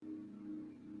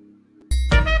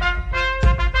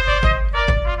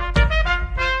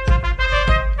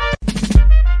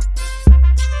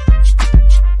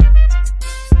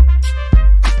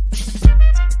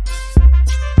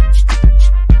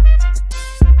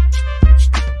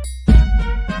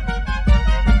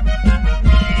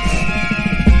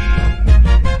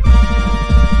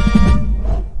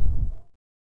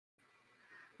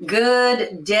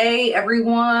Good day,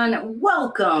 everyone.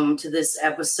 Welcome to this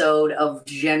episode of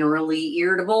Generally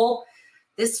Irritable.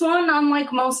 This one,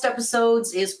 unlike most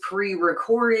episodes, is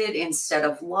pre-recorded instead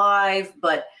of live,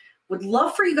 but would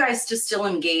love for you guys to still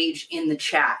engage in the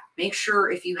chat. Make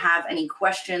sure if you have any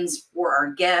questions for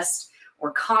our guest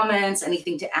or comments,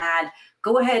 anything to add,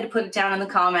 go ahead and put it down in the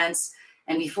comments.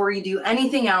 And before you do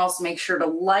anything else, make sure to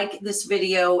like this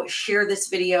video, share this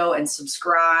video, and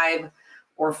subscribe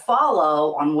or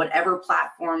follow on whatever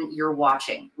platform you're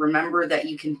watching. Remember that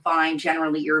you can find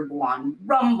Generally Irritable on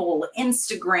Rumble,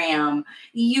 Instagram,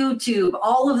 YouTube,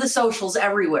 all of the socials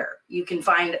everywhere. You can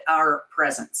find our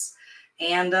presence.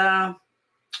 And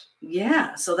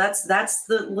yeah, so that's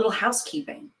the little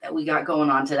housekeeping that we got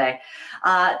going on today.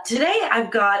 Today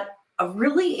I've got a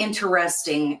really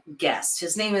interesting guest.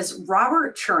 His name is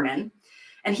Robert Chernin,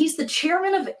 and he's the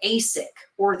chairman of ASIC,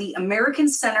 or the American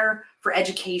Center for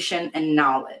Education and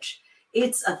Knowledge.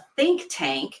 It's a think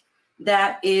tank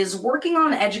that is working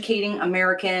on educating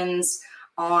Americans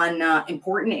on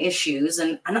important issues.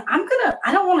 And I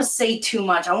don't want to say too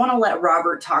much. I want to let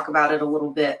Robert talk about it a little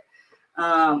bit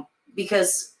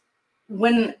because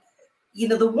when,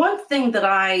 the one thing that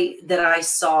I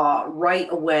saw right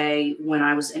away when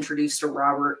I was introduced to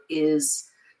Robert is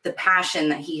the passion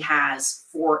that he has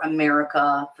for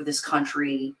America, for this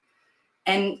country,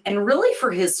 and really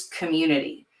for his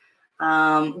community.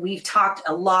 We've talked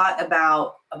a lot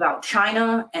about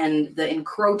China and the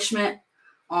encroachment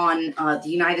on the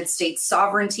United States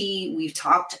sovereignty. We've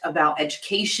talked about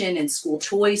education and school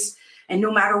choice. And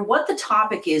no matter what the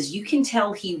topic is, you can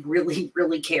tell he really,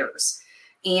 really cares.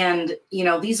 And,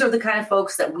 these are the kind of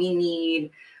folks that we need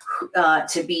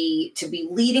to be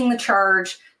leading the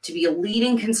charge, to be a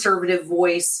leading conservative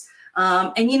voice.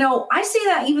 And I say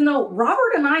that even though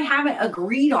Robert and I haven't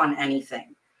agreed on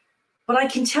anything, but I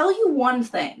can tell you one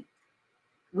thing.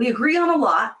 We agree on a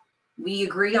lot. We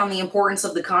agree on the importance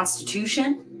of the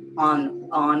Constitution,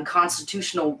 on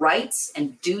constitutional rights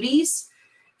and duties.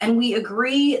 And we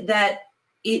agree that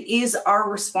it is our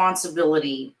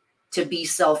responsibility to be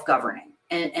self-governing.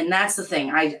 And that's the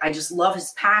thing. I just love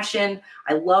his passion.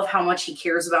 I love how much he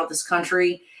cares about this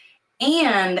country.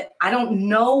 And I don't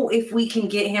know if we can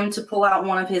get him to pull out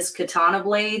one of his katana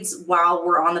blades while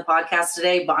we're on the podcast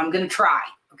today, but I'm going to try.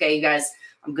 Okay, you guys,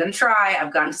 I'm going to try.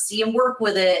 I've gotten to see him work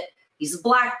with it. He's a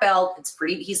black belt. It's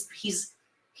pretty, he's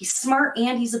smart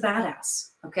and he's a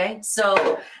badass. Okay.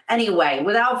 So anyway,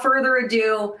 without further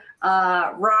ado,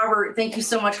 Robert, thank you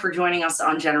so much for joining us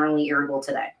on Generally Irritable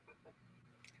today.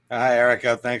 Hi,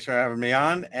 Erica. Thanks for having me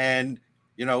on. And,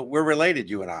 we're related,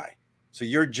 you and I. So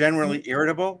you're generally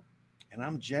irritable and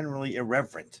I'm generally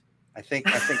irreverent. I think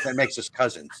that makes us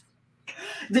cousins.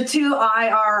 The two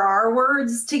IRR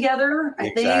words together, I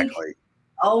think.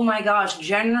 Oh my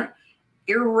gosh.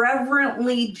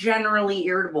 Irreverently, generally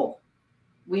irritable.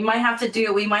 We might have to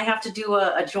do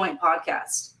a joint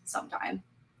podcast sometime.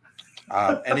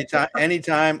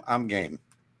 Anytime I'm game.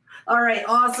 All right.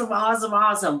 Awesome.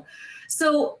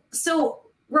 So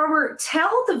Robert,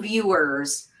 tell the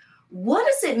viewers, what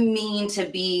does it mean to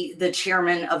be the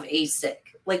chairman of ASIC?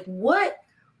 Like what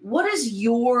is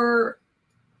your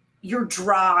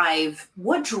drive?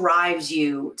 What drives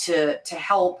you to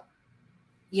help,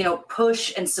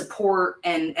 push and support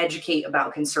and educate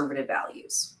about conservative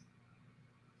values?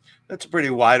 That's a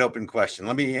pretty wide open question.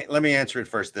 Let me answer it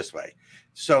first this way.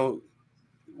 So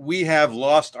we have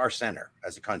lost our center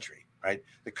as a country, right?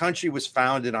 The country was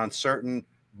founded on certain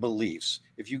beliefs.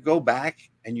 If you go back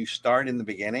and you start in the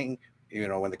beginning,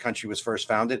 when the country was first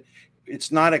founded,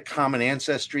 it's not a common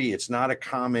ancestry. It's not a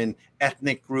common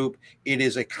ethnic group. It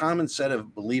is a common set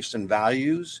of beliefs and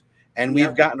values. And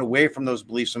we've gotten away from those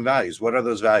beliefs and values. What are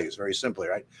those values? Very simply,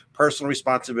 right? Personal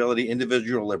responsibility,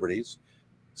 individual liberties,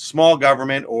 small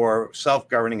government or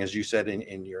self-governing, as you said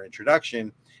in your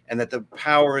introduction, and that the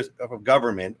powers of a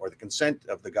government or the consent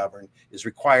of the governed is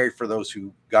required for those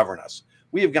who govern us.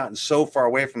 We have gotten so far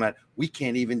away from that, we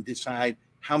can't even decide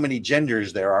how many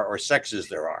genders there are or sexes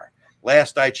there are.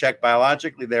 Last I checked,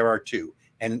 biologically, there are 2.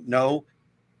 And no,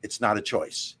 it's not a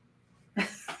choice.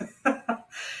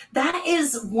 That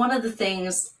is one of the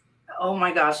things. Oh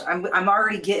my gosh, I'm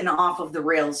already getting off of the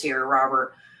rails here,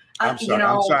 Robert. I'm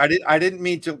sorry. I didn't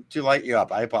mean to light you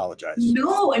up. I apologize.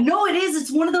 No, it is.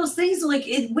 It's one of those things like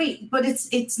but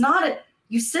it's not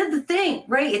you said the thing,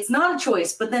 right? It's not a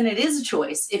choice, but then it is a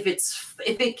choice.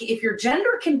 If your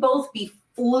gender can both be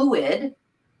fluid,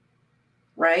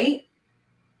 right?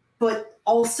 But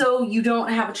also you don't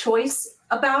have a choice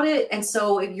about it. And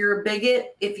so if you're a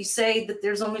bigot, if you say that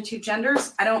there's only 2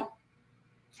 genders,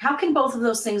 how can both of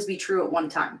those things be true at one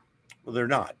time? Well, they're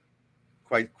not,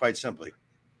 quite simply.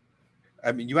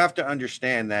 I mean, you have to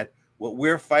understand that what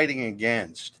we're fighting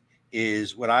against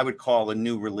is what I would call a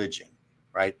new religion,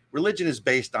 right? Religion is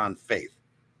based on faith.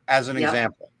 As an Yep.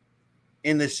 example,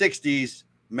 in the 60s,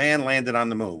 man landed on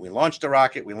the moon. We launched a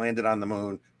rocket, we landed on the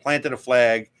moon, planted a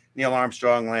flag, Neil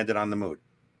Armstrong landed on the moon.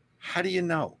 How do you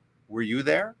know? Were you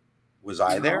there? Was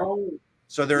I there? No.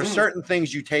 So there are certain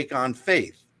things you take on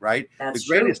faith, right? That's The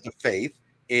greatest true. of faith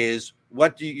is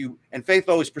what do you, and faith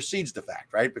always precedes the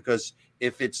fact, right? Because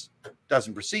if it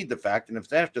doesn't precede the fact and if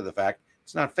it's after the fact,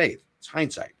 it's not faith, it's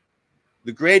hindsight.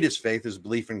 The greatest faith is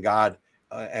belief in God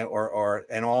or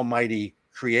an almighty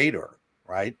creator,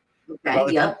 right? Okay.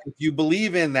 Well, Yep. if you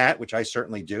believe in that, which I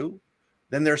certainly do,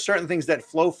 then there are certain things that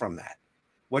flow from that.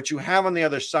 What you have on the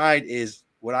other side is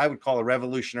what I would call a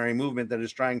revolutionary movement that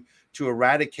is trying to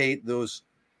eradicate those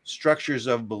structures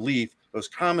of belief, those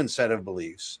common set of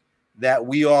beliefs that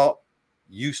we all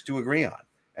used to agree on.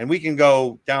 And we can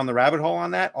go down the rabbit hole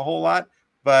on that a whole lot,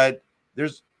 but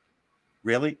there's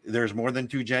more than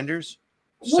two genders.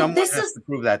 Well, Someone has to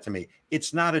prove that to me.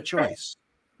 It's not a choice.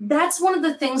 That's one of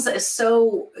the things that is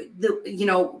so,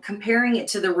 comparing it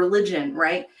to the religion,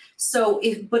 right? So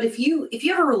if you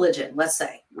have a religion, let's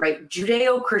say, right,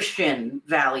 Judeo-Christian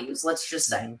values, let's just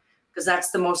say, because that's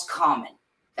the most common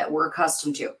that we're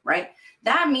accustomed to, right?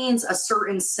 That means a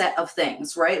certain set of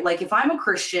things, right? Like if I'm a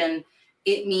Christian,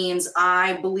 it means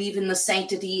I believe in the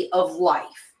sanctity of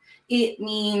life. It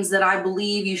means that I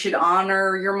believe you should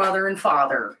honor your mother and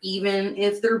father, even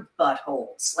if they're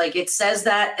buttholes. Like it says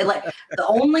that, like the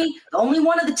only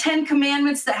one of the 10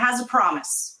 commandments that has a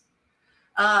promise,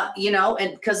 and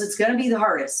because it's going to be the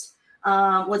hardest.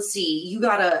 Let's see, you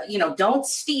gotta, don't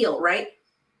steal, right?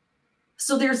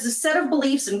 So there's this set of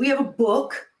beliefs, and we have a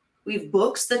book. We have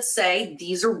books that say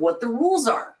these are what the rules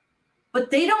are,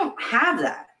 but they don't have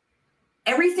that.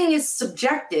 Everything is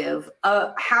subjective,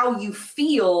 how you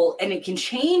feel, and it can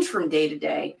change from day to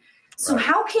day. So Right.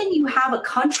 How can you have a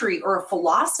country or a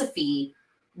philosophy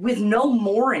with no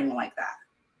mooring like that?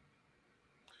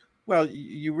 Well,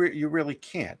 you really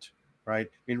can't, right?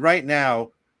 I mean, right now,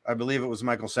 I believe it was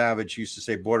Michael Savage who used to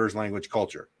say borders, language,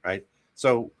 culture, right?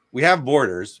 So we have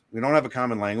borders, we don't have a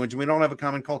common language, and we don't have a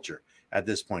common culture at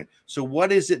this point. So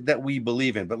what is it that we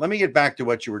believe in? But let me get back to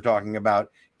what you were talking about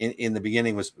in the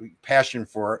beginning was passion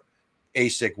for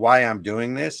ASIC, why I'm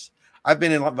doing this. I've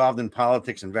been involved in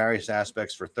politics in various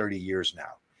aspects for 30 years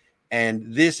now. And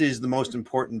this is the most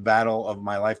important battle of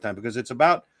my lifetime because it's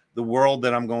about the world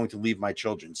that I'm going to leave my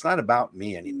children. It's not about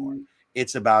me anymore.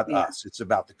 It's about us. It's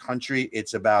about the country.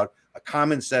 It's about a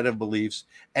common set of beliefs.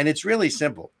 And it's really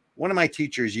simple. One of my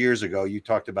teachers years ago, you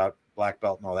talked about black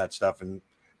belt and all that stuff. And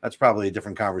that's probably a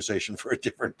different conversation for a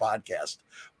different podcast.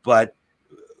 But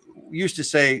used to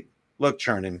say, look,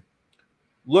 Chernin,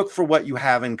 look for what you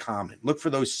have in common. Look for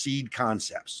those seed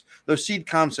concepts. Those seed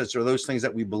concepts are those things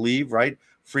that we believe, right?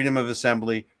 Freedom of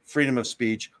assembly, freedom of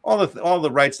speech, all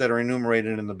the rights that are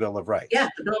enumerated in the Bill of Rights. Yeah,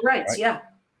 the Bill of Rights, right? yeah.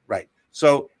 Right.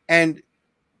 So, and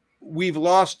we've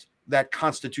lost that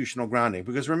constitutional grounding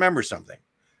because remember something,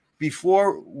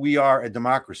 before we are a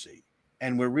democracy,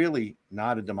 and we're really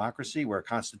not a democracy, we're a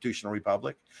constitutional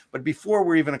republic, but before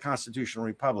we're even a constitutional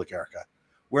republic, Erica,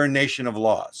 we're a nation of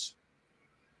laws.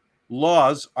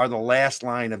 Laws are the last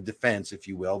line of defense, if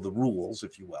you will, the rules,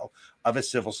 if you will, of a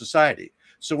civil society.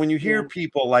 So when you hear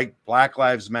people like Black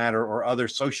Lives Matter or other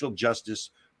social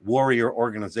justice warrior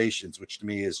organizations, which to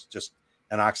me is just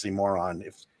an oxymoron,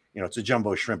 if it's a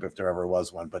jumbo shrimp if there ever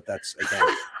was one, but that's again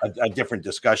a different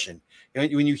discussion.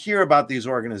 And when you hear about these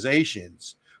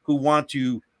organizations who want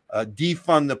to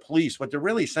defund the police, what they're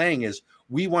really saying is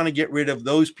we want to get rid of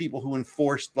those people who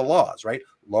enforce the laws, right?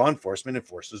 Law enforcement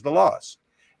enforces the laws.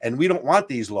 And we don't want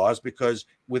these laws because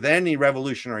with any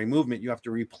revolutionary movement, you have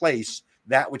to replace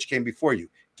that which came before you.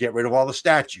 Get rid of all the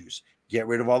statues, get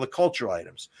rid of all the cultural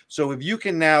items. So if you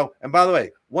can now, and by the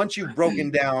way, once you've broken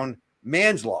down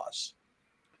man's laws,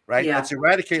 right? Yeah. Let's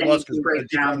eradicate Then laws you can because break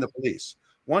down the police.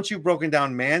 Once you've broken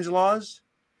down man's laws,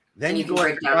 then you can go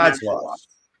break after down God's natural laws. laws.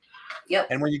 Yep.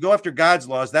 And when you go after God's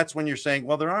laws, that's when you're saying,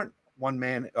 well, there aren't one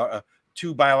man,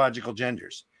 two biological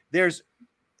genders. There's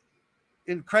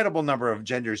incredible number of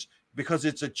genders because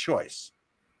it's a choice.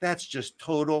 That's just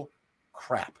total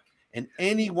crap. And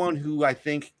anyone who I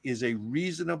think is a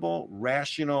reasonable,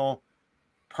 rational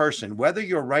person, whether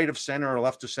you're right of center or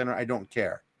left of center, I don't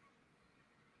care.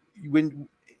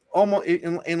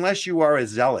 Unless you are a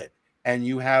zealot and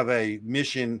you have a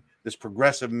mission, this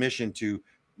progressive mission to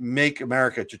make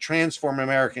America, to transform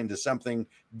America into something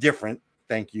different.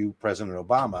 Thank you, President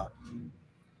Obama.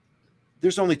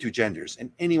 There's only two genders,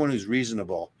 and anyone who's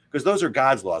reasonable, because those are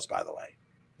God's laws, by the way.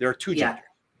 There are two genders.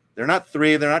 They're not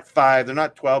 3, they're not 5, they're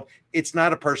not 12. It's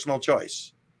not a personal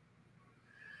choice.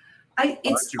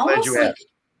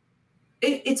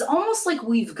 It's almost like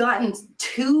we've gotten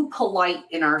too polite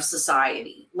in our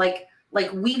society. Like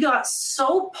we got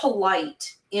so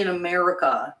polite in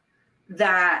America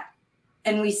that,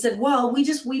 and we said, well, we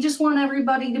just want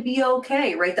everybody to be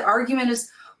okay, right? The argument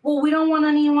is, well, we don't want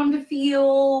anyone to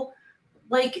feel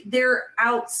like they're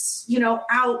out in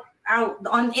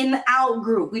the out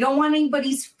group. We don't want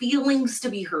anybody's feelings to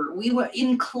be hurt. We want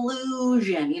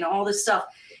inclusion, all this stuff.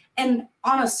 And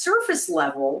on a surface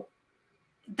level,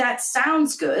 that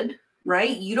sounds good,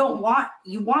 right? You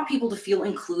want people to feel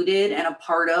included and a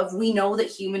part of. We know that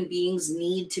human beings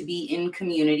need to be in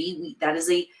community. That is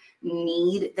a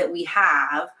need that we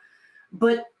have.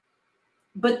 But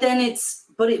then it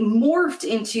morphed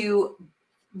into,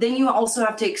 then you also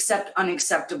have to accept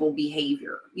unacceptable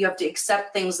behavior. You have to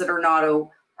accept things that are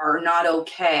not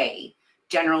okay,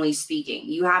 generally speaking.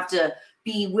 You have to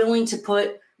be willing to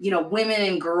put women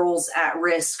and girls at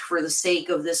risk for the sake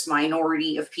of this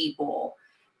minority of people.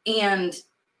 And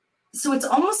so it's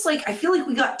almost like, I feel like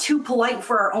we got too polite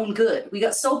for our own good. We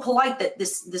got so polite that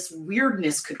this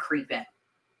weirdness could creep in.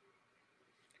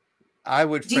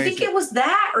 Do you think it was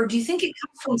that, or do you think it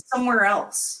comes from somewhere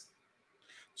else?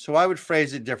 So I would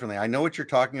phrase it differently. I know what you're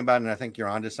talking about, and I think you're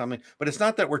onto something, but it's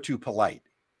not that we're too polite.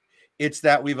 It's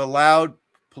that we've allowed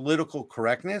political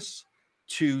correctness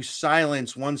to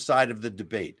silence one side of the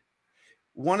debate.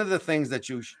 One of the things that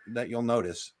you'll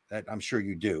notice, that I'm sure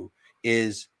you do,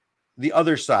 is the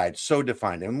other side so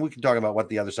defined. And we can talk about what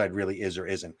the other side really is or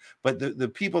isn't. But the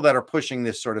people that are pushing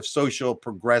this sort of social,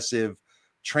 progressive,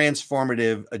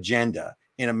 transformative agenda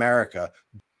in America,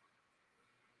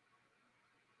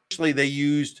 actually they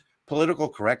used political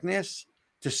correctness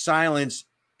to silence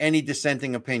any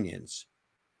dissenting opinions.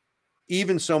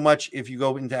 Even so much if you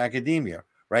go into academia,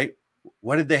 right?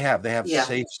 What did they have? They have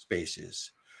safe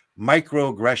spaces,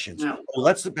 microaggressions. No. Oh,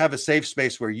 let's have a safe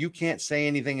space where you can't say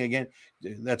anything again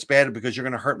that's bad because you're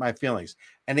going to hurt my feelings.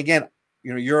 And again,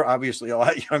 you're obviously a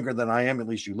lot younger than I am. At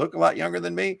least you look a lot younger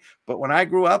than me. But when I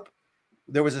grew up,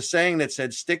 there was a saying that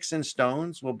said, sticks and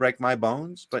stones will break my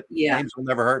bones, but names will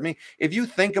never hurt me. If you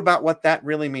think about what that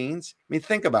really means, I mean,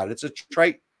 think about it. It's a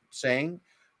trite saying,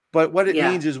 but what it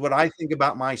means is what I think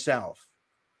about myself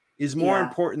is more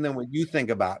important than what you think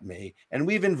about me. And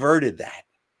we've inverted that.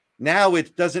 Now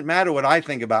it doesn't matter what I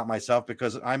think about myself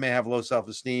because I may have low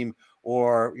self-esteem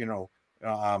or,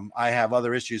 I have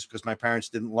other issues because my parents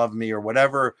didn't love me or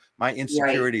whatever my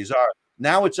insecurities are.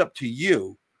 Now it's up to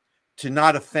you to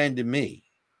not offend me.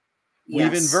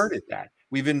 We've inverted that.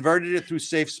 We've inverted it through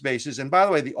safe spaces. And by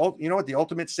the way, you know what the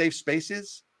ultimate safe space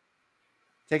is?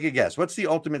 Take a guess. What's the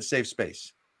ultimate safe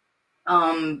space?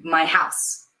 My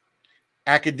house.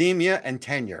 Academia and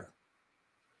tenure.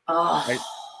 Oh. Right?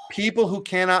 People who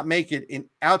cannot make it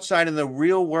outside in the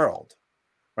real world,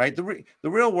 right? The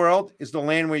real world is the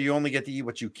land where you only get to eat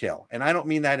what you kill. And I don't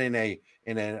mean that in a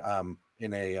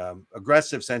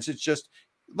aggressive sense. It's just,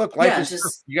 look, life is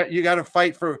just, you got to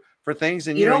fight for things,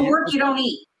 and you don't work, you don't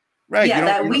eat. Right.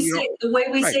 Yeah, the way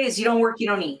we say is you don't work, you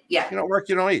don't eat. Yeah. You don't work,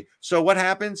 you don't eat. So what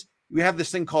happens? We have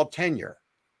this thing called tenure.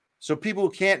 So people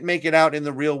who can't make it out in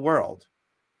the real world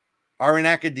are in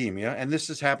academia, and this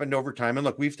has happened over time. And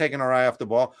look, we've taken our eye off the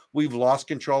ball. We've lost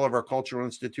control of our cultural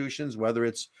institutions, whether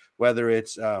it's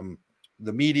the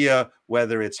media,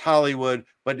 whether it's Hollywood,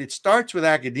 but it starts with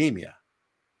academia,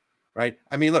 right?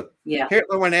 I mean, look,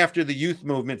 Hitler went after the youth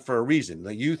movement for a reason.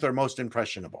 The youth are most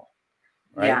impressionable,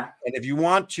 right? Yeah. And if you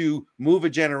want to move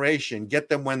a generation, get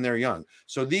them when they're young.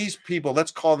 So these people,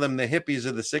 let's call them the hippies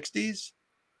of the 60s,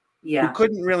 who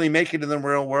couldn't really make it in the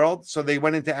real world. So they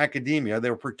went into academia.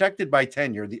 They were protected by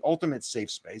tenure, the ultimate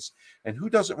safe space. And who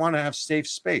doesn't want to have safe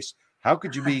space? How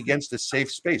could you be against a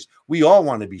safe space? We all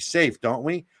want to be safe, don't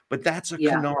we? But that's a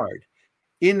canard.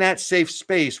 In that safe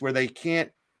space where they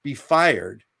can't be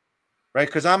fired, right?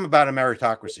 Because I'm about a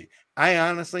meritocracy. I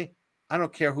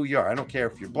don't care who you are. I don't care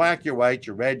if you're black, you're white,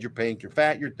 you're red, you're pink, you're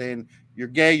fat, you're thin, you're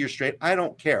gay, you're straight. I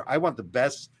don't care. I want the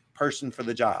best person for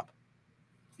the job,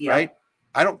 right?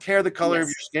 I don't care the color of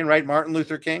your skin, right? Martin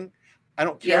Luther King. I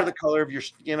don't care the color of your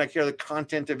skin. I care the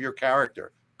content of your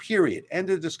character, period. End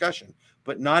of discussion,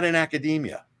 but not in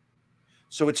academia.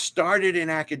 So it started in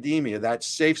academia, that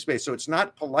safe space. So it's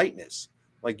not politeness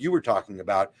like you were talking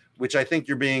about, which I think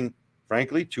you're being,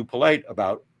 frankly, too polite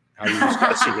about how you're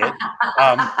discussing it,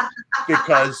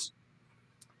 because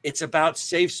it's about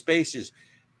safe spaces.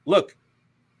 Look,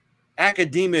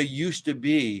 academia used to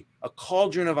be a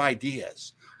cauldron of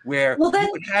ideas where you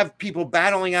would have people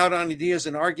battling out on ideas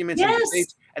and arguments and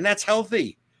debates, and that's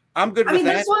healthy. I'm good I with mean,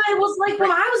 that. that's what it was like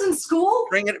when I was in school.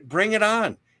 Bring it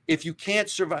on. If you can't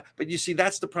survive, but you see,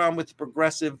 that's the problem with the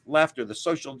progressive left or the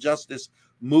social justice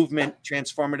movement,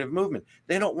 transformative movement.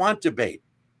 They don't want debate.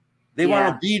 They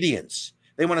want obedience.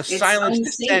 They want to It's silence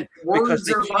unsafe. dissent because Words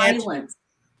they are can't. violence.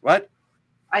 What?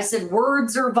 I said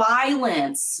words are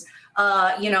violence.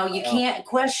 You can't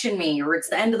question me, or it's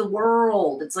the end of the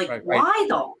world. It's like, Right. why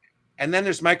though? And then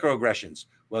there's microaggressions.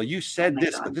 Well, you said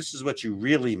this, but this is what you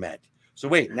really meant. So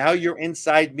wait, now you're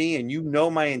inside me and you know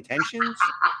my intentions?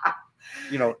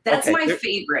 That's my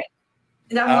favorite.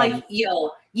 And I'm like,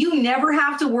 yo, you never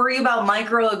have to worry about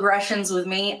microaggressions with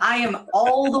me. I am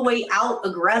all the way out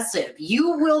aggressive.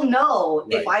 You will know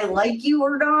if I like you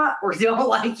or not, or don't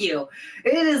like you.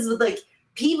 It is like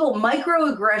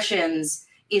microaggressions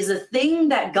is a thing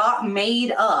that got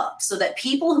made up so that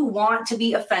people who want to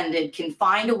be offended can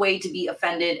find a way to be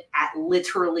offended at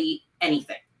literally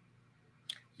anything.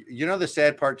 You know the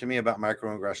sad part to me about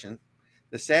microaggression?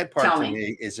 The sad part to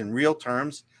me is, in real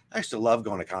terms, I used to love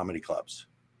going to comedy clubs.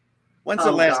 When's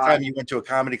the last time you went to a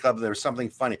comedy club and there was something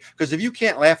funny? Because if you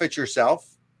can't laugh at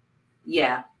yourself,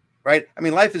 right? I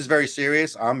mean, life is very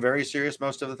serious. I'm very serious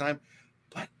most of the time,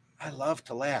 but I love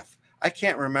to laugh. I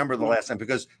can't remember the last time,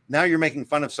 because now you're making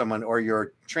fun of someone, or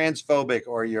you're transphobic,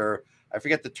 or I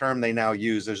forget the term they now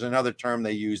use. There's another term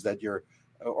they use that you're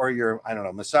I don't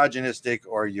know, misogynistic,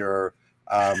 or you're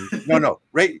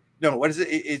what is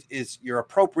it? Is you're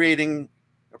appropriating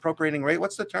race?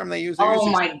 What's the term they use?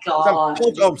 My God.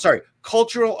 I'm sorry.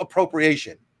 Cultural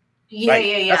appropriation.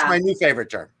 Yeah. That's my new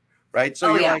favorite term. Right.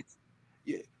 So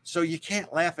so you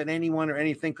can't laugh at anyone or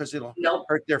anything because it'll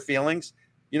hurt their feelings.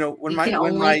 When you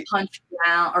can punch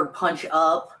down or punch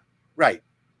up. Right.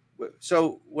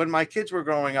 So when my kids were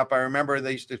growing up, I remember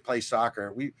they used to play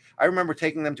soccer. I remember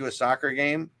taking them to a soccer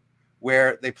game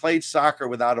where they played soccer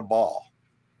without a ball.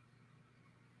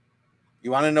 You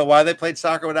want to know why they played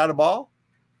soccer without a ball?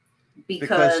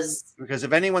 Because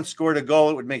if anyone scored a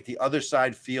goal, it would make the other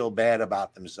side feel bad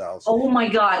about themselves. Oh my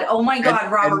God,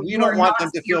 Robert. And we don't want them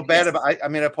to feel bad about. I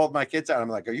mean, I pulled my kids out. I'm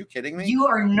like, are you kidding me? You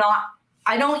are not.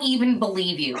 I don't even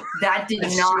believe you. That did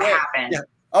not happen. Yeah.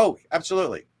 Oh,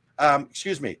 absolutely.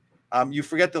 Excuse me. You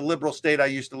forget the liberal state I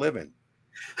used to live in.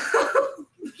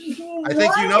 I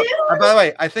think you know. By the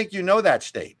way, I think you know that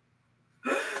state.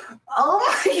 Oh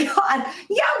my God.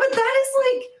 Yeah, but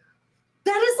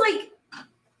that is like,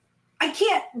 I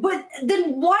can't, but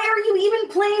then why are you even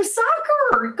playing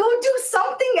soccer? Go do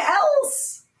something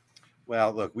else.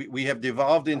 Well, look, we have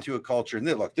devolved into a culture. And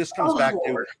look, this comes back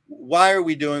to, why are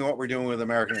we doing what we're doing with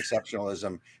American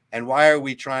exceptionalism? And why are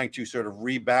we trying to sort of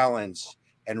rebalance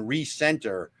and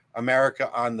recenter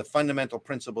America on the fundamental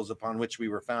principles upon which we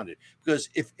were founded? Because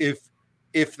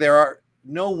if there are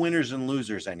no winners and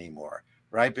losers anymore,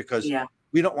 right? Because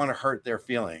we don't want to hurt their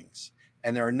feelings,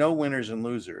 and there are no winners and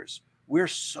losers, we're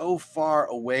so far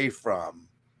away from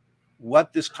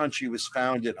what this country was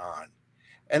founded on.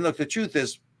 And look, the truth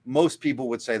is, most people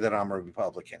would say that I'm a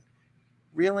Republican.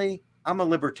 Really? I'm a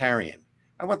libertarian.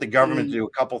 I want the government to do a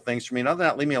couple things for me, and other than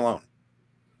that, leave me alone.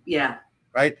 Yeah.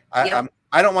 Right?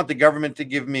 I don't want the government to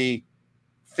give me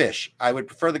fish. I would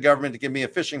prefer the government to give me a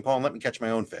fishing pole and let me catch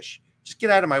my own fish. Just get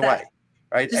out of my way.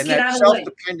 Right? And that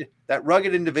self-dependent, that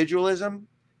rugged individualism,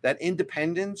 that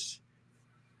independence,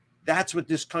 that's what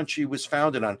this country was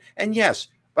founded on. And yes,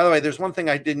 by the way, there's one thing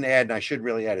I didn't add, and I should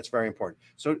really add. It's very important.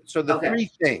 So the three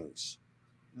things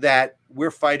that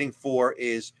we're fighting for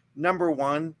is, number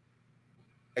one,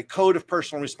 a code of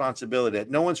personal responsibility. That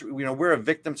no one's, we're a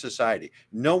victim society.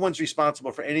 No one's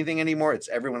responsible for anything anymore. It's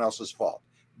everyone else's fault.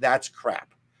 That's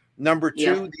crap. Number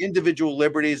two, the individual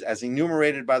liberties as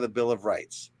enumerated by the Bill of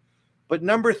Rights. But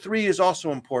number three is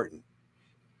also important.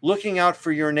 Looking out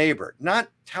for your neighbor, not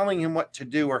telling him what to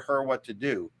do or her what to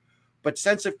do, but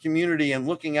sense of community and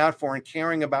looking out for and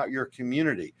caring about your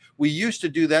community. We used to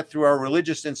do that through our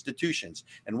religious institutions.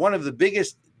 And one of the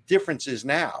biggest differences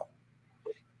now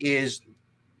is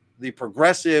the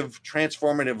progressive,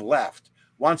 transformative left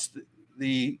wants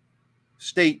the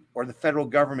state or the federal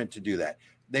government to do that.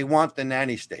 They want the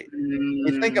nanny state.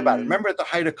 You think about it. Remember at the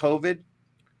height of COVID?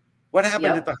 What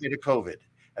happened at the height of COVID?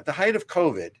 At the height of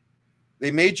COVID, they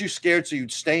made you scared so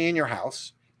you'd stay in your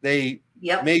house. They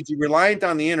made you reliant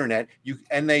on the internet.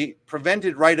 And they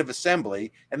prevented right of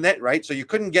assembly, and so you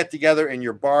couldn't get together in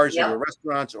your bars or your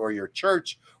restaurants or your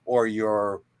church or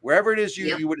your wherever it is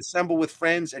you would assemble with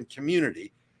friends and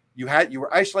community. You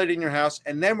were isolated in your house,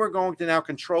 and then we're going to now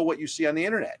control what you see on the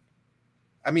internet.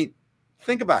 I mean,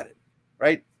 think about it,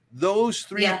 right? Those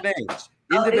three things: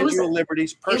 individual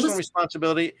liberties, personal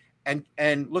responsibility,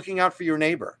 and looking out for your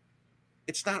neighbor.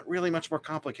 It's not really much more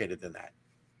complicated than that.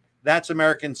 That's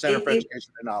American Center for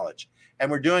Education and Knowledge. And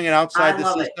we're doing it outside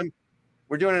the system.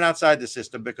 We're doing it outside the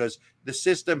system because the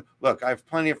system, look, I have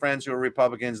plenty of friends who are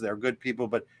Republicans. They're good people,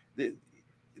 but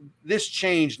this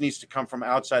change needs to come from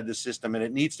outside the system, and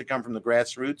it needs to come from the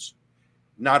grassroots,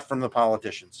 not from the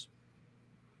politicians.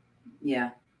 Yeah,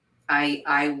 I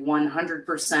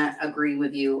 100% agree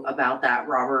with you about that,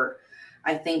 Robert.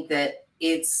 I think that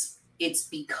it's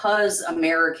because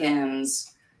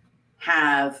Americans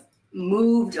have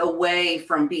moved away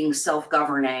from being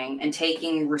self-governing and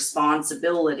taking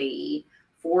responsibility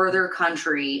for their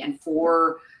country and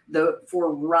for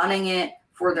running it,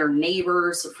 for their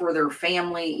neighbors, for their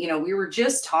family. You know, we were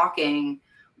just talking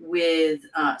with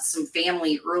some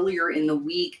family earlier in the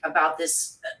week about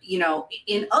this. You know,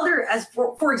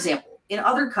 for example, in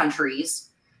other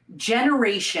countries,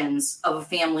 generations of a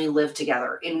family live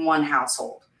together in one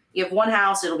household. You have one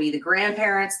house, it'll be the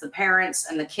grandparents, the parents,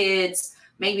 and the kids,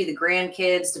 maybe the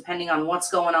grandkids, depending on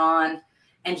what's going on.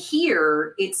 And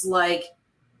here it's like,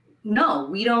 no,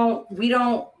 we don't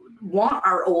want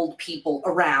our old people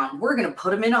around. We're going to put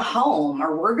them in a home,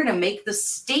 or we're going to make the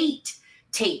state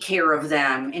take care of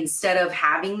them instead of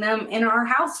having them in our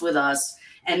house with us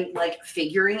and like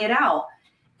figuring it out.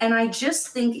 And I just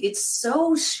think it's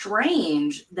so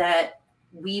strange that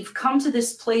we've come to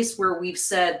this place where we've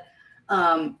said,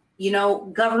 you know,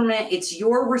 government, it's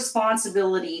your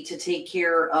responsibility to take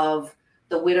care of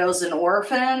the widows and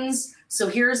orphans. So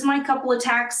here's my couple of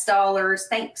tax dollars.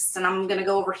 Thanks. And I'm going to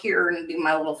go over here and do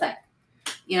my little thing.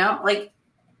 You know, like,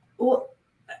 well,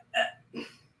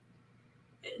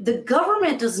 the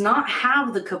government does not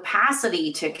have the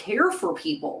capacity to care for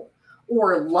people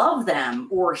or love them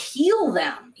or heal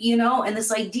them, you know, and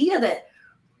this idea that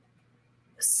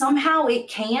somehow it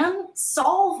can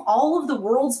solve all of the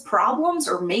world's problems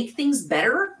or make things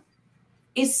better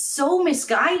is so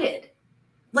misguided.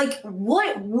 Like,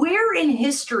 where in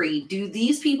history do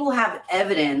these people have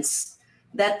evidence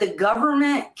that the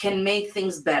government can make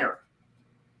things better?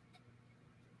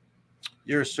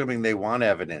 You're assuming they want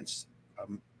evidence.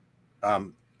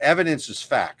 Evidence is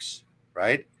facts,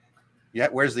 right? Yeah,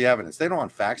 where's the evidence? They don't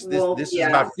want facts. This is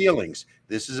about feelings.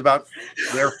 This is about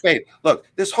their faith. Look,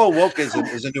 this whole wokeism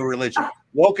is a new religion.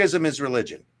 Wokeism is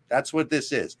religion. That's what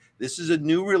this is. This is a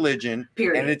new religion,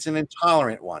 period. And it's an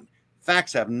intolerant one.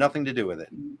 Facts have nothing to do with it.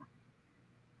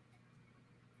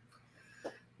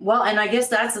 Well, and I guess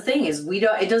that's the thing is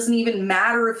it doesn't even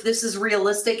matter if this is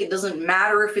realistic. It doesn't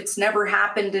matter if it's never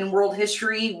happened in world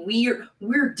history.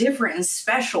 We're different and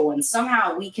special, and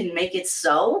somehow we can make it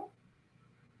so.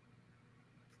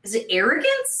 Is it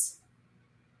arrogance?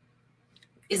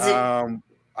 Is it?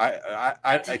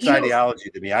 It's ideology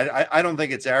to me. I don't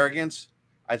think it's arrogance.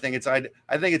 I think it's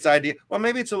idea. Well,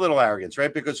 maybe it's a little arrogance,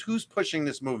 right? Because who's pushing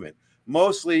this movement?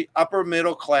 Mostly upper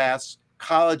middle class,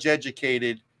 college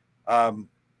educated,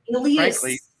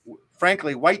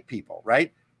 frankly, white people,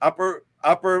 right? Upper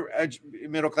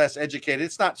middle class educated.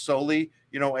 It's not solely,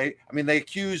 you know. I mean, they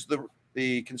accuse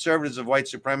the conservatives of white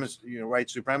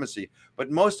supremacy,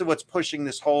 but most of what's pushing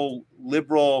this whole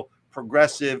liberal,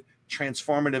 progressive,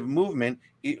 transformative movement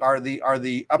are the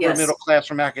upper middle class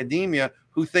from academia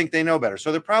who think they know better.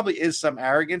 So there probably is some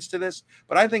arrogance to this,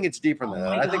 but I think it's deeper than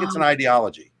that. I think it's an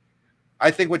ideology. I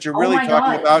think what you're really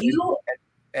talking about,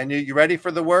 and you ready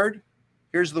for the word?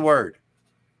 Here's the word: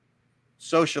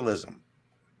 socialism.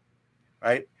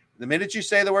 Right? The minute you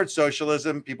say the word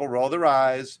socialism, people roll their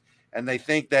eyes and they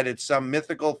think that it's some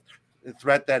mythical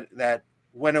threat that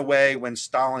went away when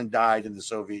Stalin died in the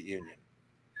Soviet Union.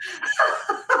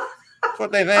 That's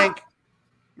what they think,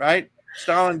 right?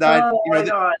 Stalin died,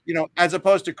 as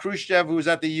opposed to Khrushchev, who was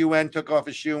at the UN, took off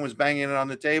his shoe and was banging it on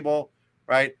the table,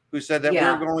 right? Who said that we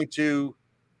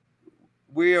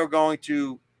are going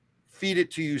to feed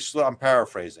it to you slow. I'm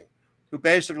paraphrasing. Who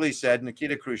basically said,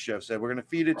 Nikita Khrushchev said, we're going to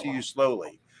feed it to you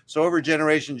slowly. So over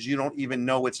generations, you don't even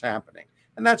know what's happening.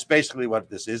 And that's basically what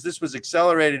this is. This was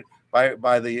accelerated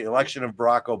by the election of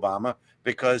Barack Obama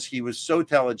because he was so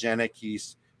telegenic.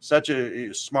 He's such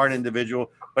a smart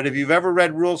individual. But if you've ever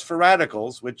read Rules for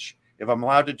Radicals, which if I'm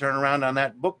allowed to turn around on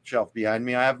that bookshelf behind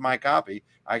me, I have my copy.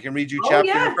 I can read you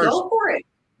chapter and verse. Go for it.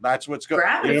 That's what's going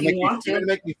on. You're going to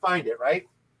make me find it, right?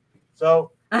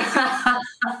 So...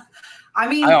 I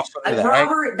mean,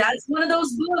 Robert, that's one of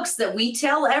those books that we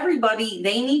tell everybody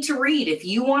they need to read. If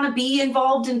you want to be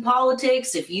involved in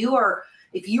politics, if you are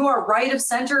right of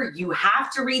center, you have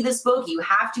to read this book. You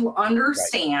have to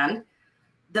understand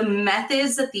the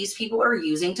methods that these people are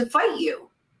using to fight you.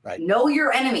 Right. Know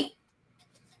your enemy.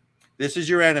 This is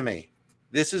your enemy.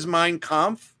 This is Mein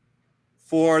Kampf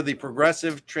for the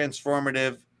progressive,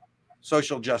 transformative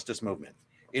social justice movement.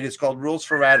 It is called Rules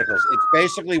for Radicals. It's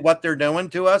basically what they're doing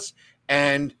to us,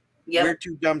 and we're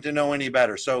too dumb to know any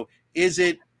better. So is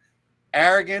it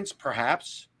arrogance?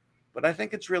 Perhaps, but I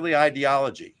think it's really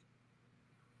ideology.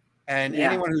 And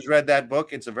anyone who's read that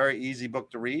book, it's a very easy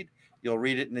book to read. You'll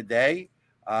read it in a day.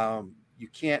 You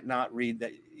can't not read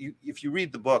that. If you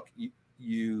read the book,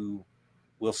 you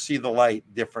will see the light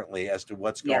differently as to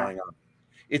what's going on.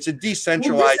 It's a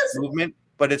decentralized movement,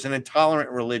 but it's an intolerant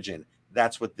religion.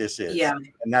 That's what this is. Yeah.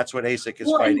 And that's what ASIC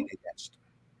is fighting against.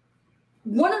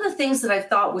 One of the things that I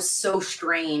thought was so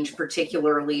strange,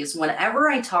 particularly, is whenever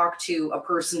I talk to a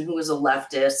person who is a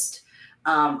leftist,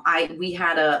 we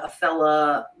had a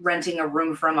fella renting a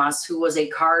room from us who was a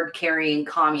card-carrying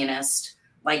communist,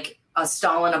 like a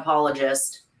Stalin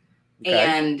apologist. Okay.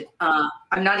 And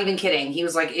I'm not even kidding. He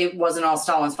was like, it wasn't all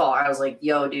Stalin's fault. I was like,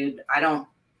 yo, dude, I don't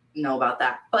know about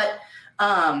that. But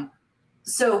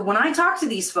so when I talk to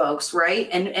these folks, right,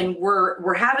 and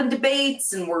we're having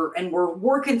debates and we're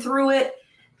working through it,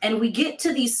 and we get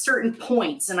to these certain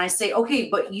points, and I say, okay,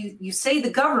 but you say the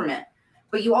government,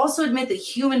 but you also admit that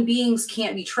human beings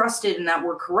can't be trusted and that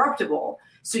we're corruptible.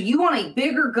 So you want a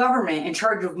bigger government in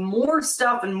charge of more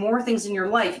stuff and more things in your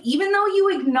life, even though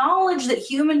you acknowledge that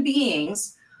human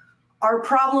beings are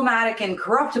problematic and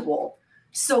corruptible.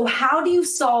 So how do you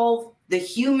solve the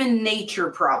human nature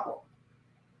problem?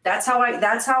 That's how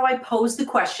I pose the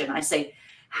question. I say,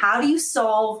 how do you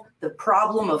solve the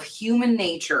problem of human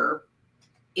nature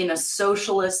in a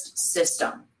socialist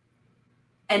system?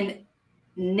 And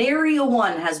nary a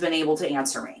one has been able to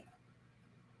answer me.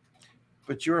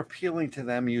 But you're appealing to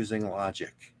them using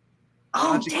logic.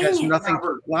 Oh,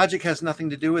 Logic has nothing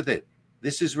to do with it.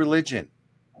 This is religion.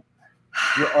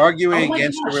 You're arguing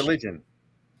against the religion.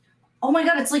 Oh my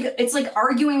God, it's like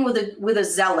arguing with a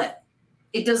zealot.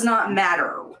 It does not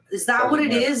matter. Is that what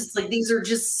it is? It's like these are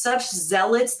just such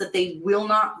zealots that they will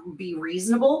not be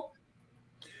reasonable.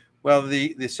 Well,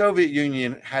 the Soviet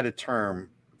Union had a term.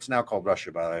 It's now called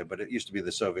Russia, by the way, but it used to be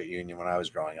the Soviet Union when I was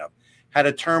growing up. Had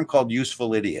a term called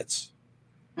useful idiots.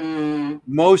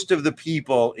 Most of the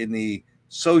people in the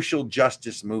social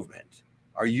justice movement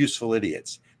are useful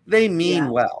idiots. They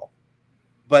mean well,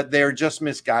 but they're just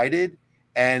misguided,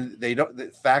 and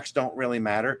the facts don't really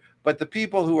matter. But the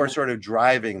people who are sort of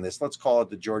driving this, let's call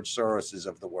it the George Soroses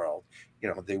of the world,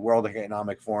 the World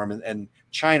Economic Forum and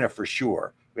China for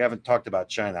sure. We haven't talked about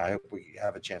China. I hope we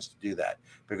have a chance to do that,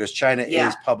 because China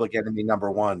is public enemy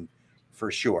number one for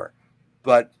sure.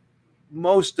 But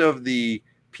most of the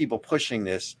people pushing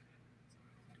this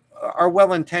are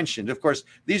well-intentioned. Of course,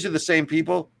 these are the same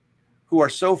people who are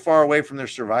so far away from their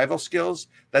survival skills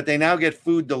that they now get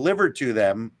food delivered to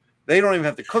them. They don't even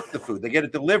have to cook the food. They get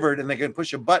it delivered, and they can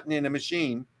push a button in a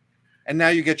machine, and now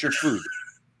you get your food.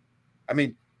 I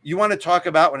mean, you want to talk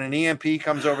about when an EMP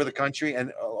comes over the country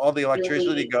and all the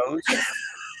electricity goes?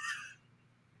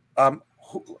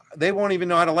 They won't even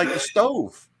know how to light the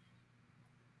stove.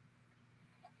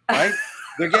 Right?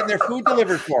 They're getting their food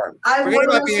delivered for them. I was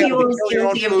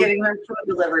guilty of getting their food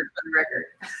delivered, for the record.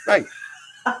 Right.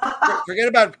 Forget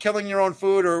about killing your own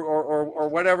food or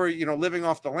whatever, living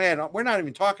off the land. We're not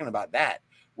even talking about that.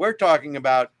 We're talking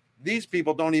about these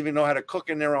people don't even know how to cook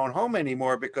in their own home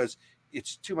anymore because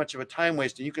it's too much of a time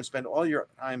waste, and you can spend all your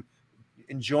time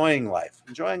enjoying life.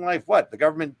 Enjoying life what? The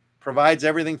government provides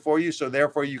everything for you, so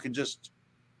therefore you can just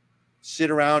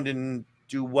sit around and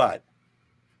do what?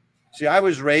 See, I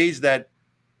was raised that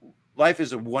life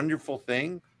is a wonderful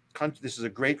thing. This is a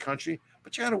great country,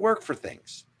 but you got to work for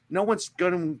things. No one's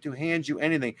going to hand you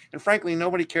anything. And frankly,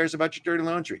 nobody cares about your dirty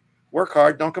laundry. Work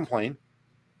hard, don't complain,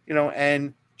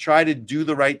 and try to do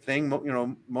the right thing,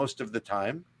 most of the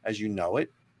time, as you know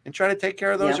it, and try to take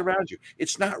care of those around you.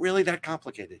 It's not really that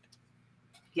complicated.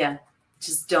 Yeah.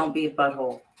 Just don't be a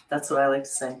butthole. That's what I like to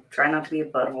say. Try not to be a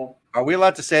butthole. Are we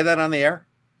allowed to say that on the air?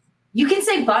 You can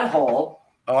say butthole.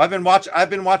 Oh, I've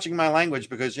been watching my language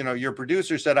because, your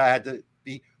producer said I had to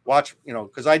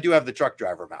because I do have the truck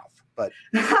driver mouth. But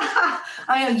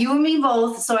I know you and me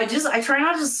both. So I try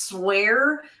not to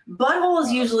swear. Butthole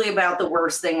is usually about the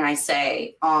worst thing I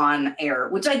say on air,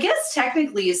 which I guess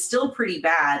technically is still pretty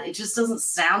bad. It just doesn't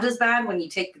sound as bad when you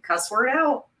take the cuss word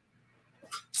out.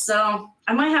 So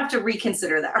I might have to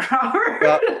reconsider that, Robert.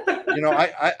 Well,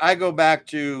 I go back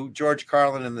to George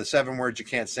Carlin and the 7 words you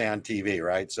can't say on TV,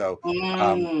 right? So,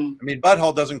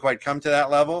 butthole doesn't quite come to that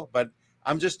level, but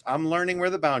I'm learning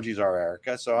where the boundaries are,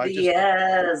 Erica. So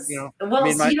yes. Well,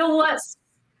 you know what?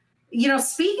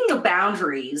 Speaking of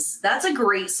boundaries, that's a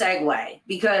great segue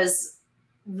because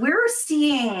we're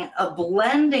seeing a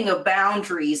blending of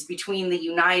boundaries between the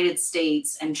United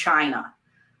States and China,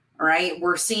 right?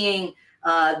 We're seeing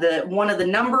One of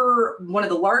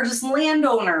the largest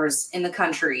landowners in the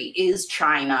country is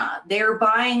China. They're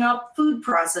buying up food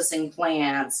processing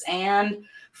plants and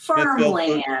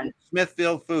farmland.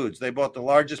 Smithfield Foods. They bought the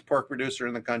largest pork producer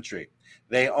in the country.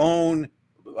 They own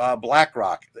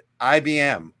BlackRock,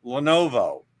 IBM,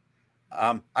 Lenovo.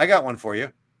 I got one for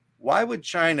you. Why would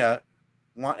China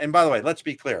want? And by the way, let's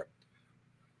be clear.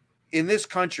 In this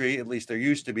country, at least there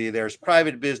used to be, there's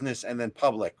private business and then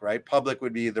public, right? Public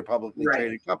would be either publicly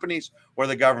traded companies or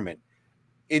the government.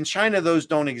 In China, those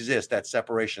don't exist, that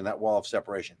separation, that wall of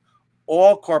separation.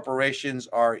 All corporations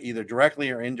are either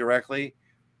directly or indirectly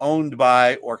owned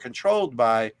by or controlled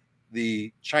by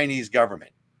the Chinese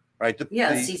government, right? The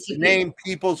name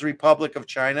People's Republic of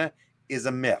China is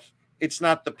a myth. It's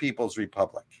not the People's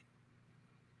Republic.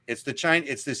 It's the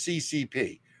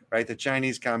CCP. Right, the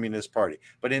Chinese Communist Party.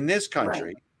 But in this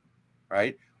country,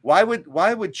 right, why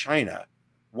would China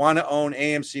want to own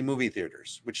AMC movie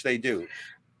theaters, which they do?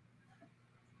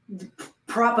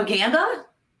 Propaganda?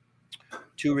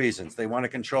 2 reasons. They want to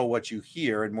control what you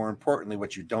hear, and more importantly,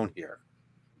 what you don't hear.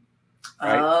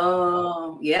 Right?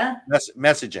 Oh, yeah.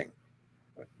 Messaging.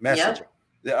 Yep.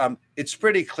 It's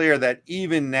pretty clear that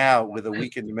even now, with a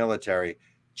weakened military,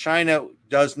 China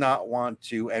does not want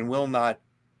to and will not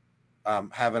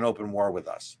have an open war with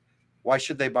us. Why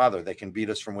should they bother? They can beat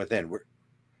us from within.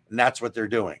 And that's what they're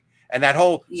doing. And that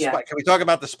whole spy, can we talk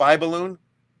about the spy balloon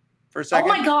for a second?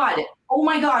 Oh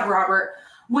my God, Robert.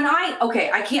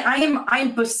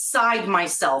 I'm beside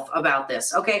myself about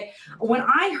this. Okay. When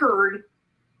I heard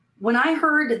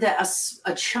that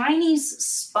a Chinese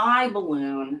spy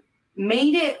balloon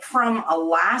made it from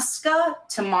Alaska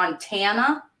to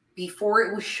Montana before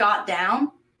it was shot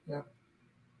down. Yeah.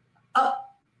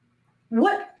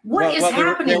 What is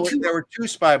happening? There were 2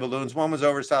 spy balloons. One was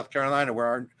over South Carolina,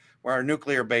 where our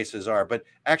nuclear bases are. But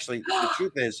actually, the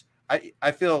truth is, I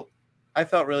felt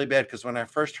really bad because when I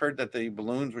first heard that the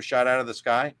balloons were shot out of the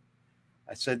sky,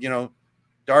 I said,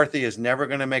 Dorothy is never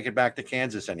going to make it back to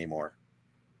Kansas anymore.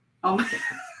 Oh.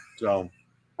 So,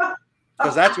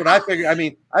 because that's what I figured. I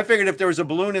mean, I figured if there was a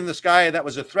balloon in the sky that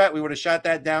was a threat, we would have shot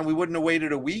that down. We wouldn't have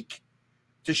waited a week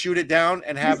to shoot it down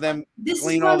and have them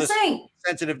clean all this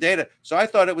sensitive data. So I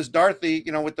thought it was Dorothy,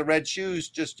 with the red shoes,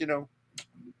 just, say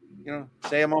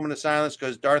a moment of silence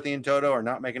because Dorothy and Toto are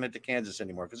not making it to Kansas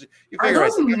anymore. Because you figure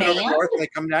over north, they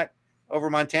come back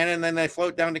over Montana and then they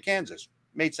float down to Kansas.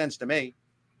 Made sense to me.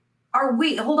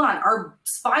 Hold on. Are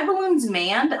spy balloons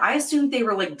manned? I assumed they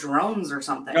were like drones or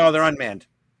something. No, they're unmanned.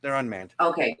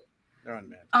 Okay. They're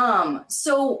unmanned.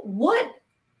 So what?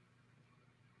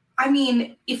 I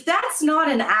mean, if that's not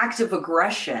an act of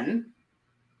aggression,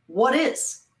 what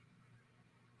is?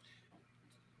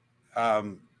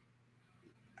 How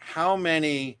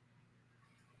many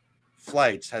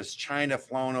flights has China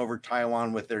flown over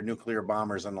Taiwan with their nuclear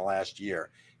bombers in the last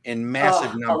year? In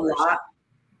massive numbers. A lot.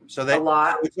 So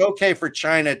it's okay for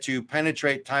China to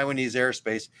penetrate Taiwanese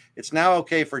airspace. It's now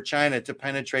okay for China to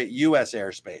penetrate U.S.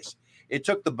 airspace. It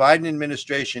took the Biden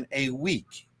administration a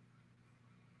week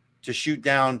to shoot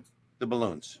down the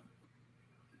balloons.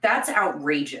 That's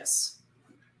outrageous.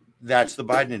 That's the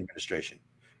Biden administration.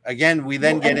 Again, we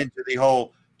then get into the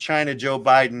whole China Joe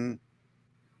Biden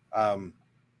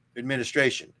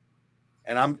administration.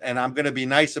 And I'm going to be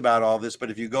nice about all this, but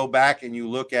if you go back and you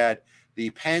look at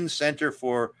the Penn Center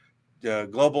for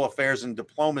Global Affairs and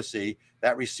Diplomacy,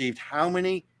 that received how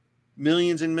many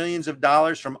millions and millions of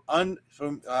dollars from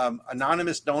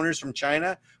anonymous donors from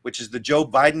China, which is the Joe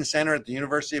Biden Center at the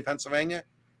University of Pennsylvania.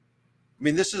 I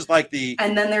mean, this is like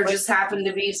and then there just happened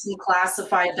to be some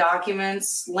classified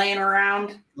documents laying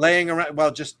around.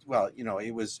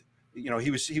 He was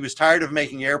tired of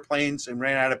making airplanes and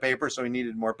ran out of paper, so he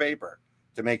needed more paper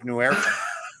to make new airplanes.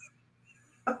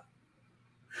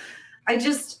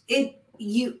 This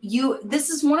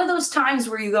is one of those times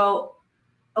where you go,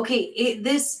 okay,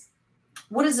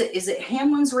 what is it? Is it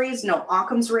Hamlin's razor? No,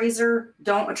 Occam's razor.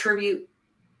 Don't attribute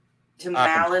to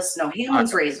malice. No,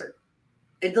 Hamlin's razor.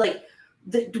 It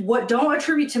don't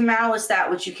attribute to malice that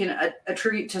which you can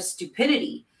attribute to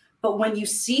stupidity. But when you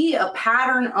see a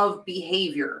pattern of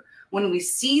behavior, when we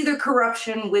see the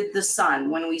corruption with the sun,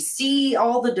 when we see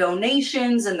all the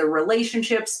donations and the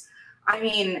relationships, I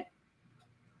mean,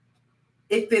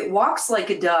 if it walks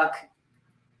like a duck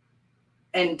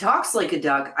and talks like a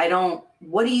duck,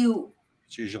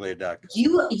 it's usually a duck.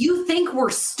 You think we're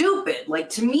stupid. Like,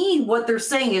 to me, what they're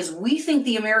saying is we think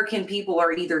the American people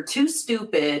are either too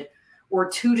stupid or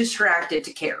too distracted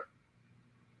to care.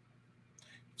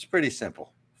 It's pretty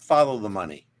simple. Follow the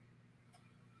money.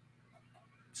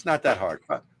 It's not that hard.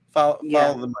 Follow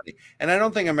the money. And I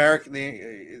don't think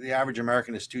the average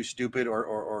American is too stupid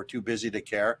or too busy to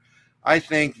care. I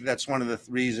think that's one of the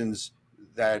reasons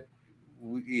that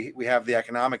we have the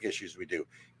economic issues we do.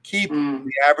 Keep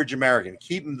the average American,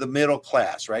 keep the middle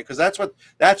class, right? Because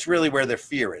that's really where their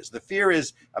fear is. The fear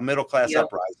is a middle class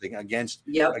uprising against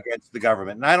the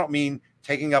government. And I don't mean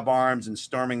taking up arms and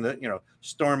storming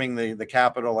the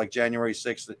Capitol like January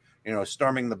 6th,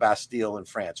 storming the Bastille in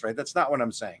France, right? That's not what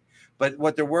I'm saying. But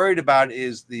what they're worried about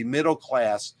is the middle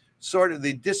class, sort of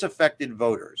the disaffected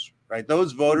voters, right?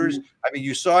 Those voters, I mean,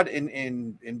 you saw it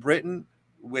in Britain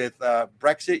with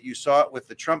Brexit, you saw it with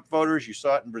the Trump voters, you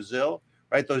saw it in Brazil,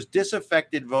 right? Those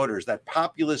disaffected voters, that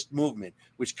populist movement,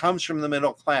 which comes from the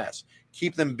middle class,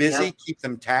 keep them busy, keep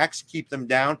them taxed, keep them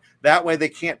down. That way they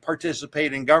can't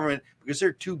participate in government because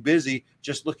they're too busy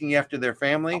just looking after their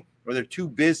family, or they're too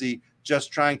busy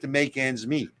just trying to make ends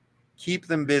meet. Keep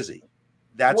them busy.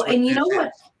 That's what and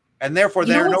and therefore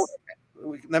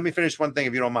let me finish one thing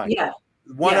if you don't mind.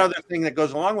 One other thing that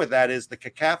goes along with that is the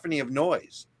cacophony of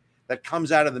noise that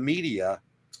comes out of the media.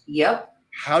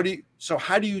 How do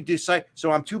you decide?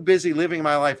 So I'm too busy living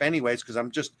my life anyways, because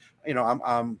I'm just,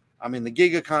 I'm in the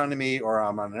gig economy, or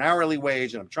I'm on an hourly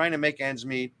wage and I'm trying to make ends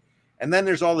meet. And then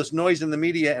there's all this noise in the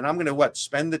media, and I'm going to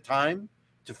spend the time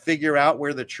to figure out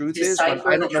where the truth is when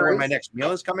I don't know where my next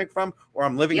meal is coming from, or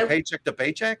I'm living paycheck to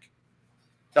paycheck.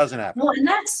 Doesn't happen. Well, and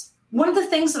that's one of the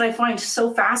things that I find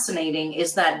so fascinating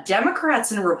is that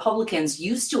Democrats and Republicans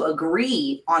used to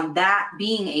agree on that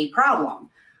being a problem.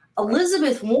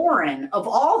 Elizabeth Warren, of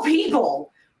all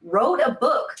people, wrote a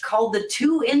book called The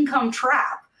Two-Income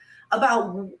Trap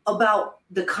about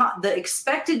the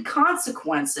expected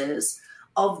consequences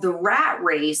of the rat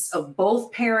race of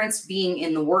both parents being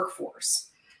in the workforce.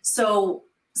 So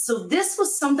this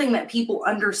was something that people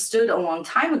understood a long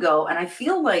time ago, and I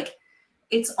feel like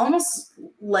it's almost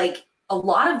like a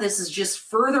lot of this is just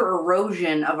further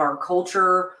erosion of our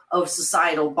culture, of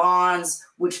societal bonds,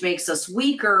 which makes us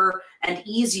weaker and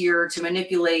easier to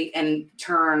manipulate and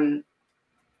turn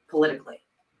politically.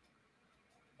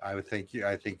 I think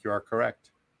you are correct.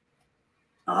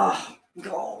 Oh,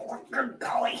 good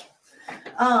golly.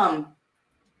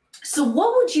 So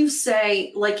what would you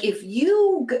say, like, if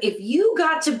you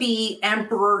got to be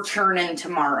Emperor Chernin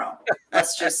tomorrow,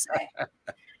 let's just say,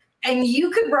 and you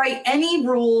could write any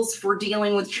rules for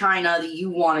dealing with China that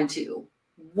you wanted to,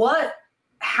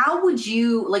 how would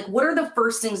you, like, what are the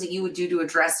first things that you would do to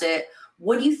address it?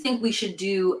 What do you think we should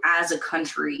do as a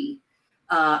country?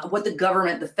 What the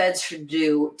government, the feds should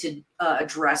do to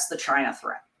address the China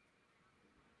threat?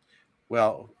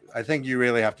 Well, I think you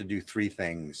really have to do three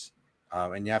things,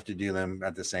 and you have to do them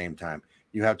at the same time.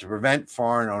 You have to prevent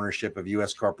foreign ownership of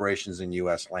U.S. corporations in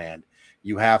U.S. land.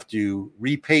 You have to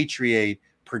repatriate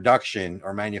production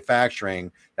or manufacturing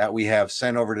that we have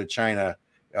sent over to China,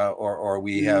 or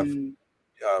we have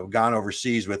gone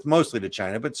overseas with, mostly to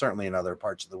China, but certainly in other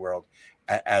parts of the world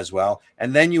as well.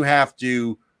 And then you have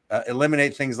to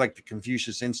eliminate things like the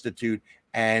Confucius Institute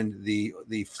and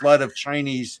the flood of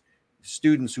Chinese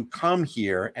students who come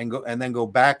here and then go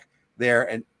back there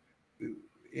and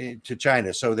to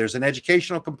China. So there's an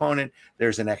educational component,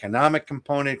 there's an economic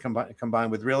component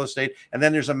combined with real estate, and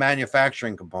then there's a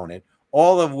manufacturing component,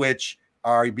 all of which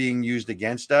are being used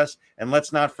against us. And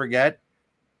let's not forget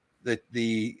that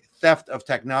the theft of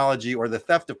technology or the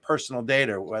theft of personal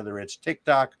data, whether it's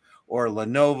TikTok or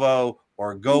Lenovo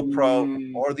or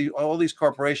GoPro or all these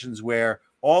corporations where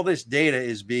all this data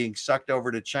is being sucked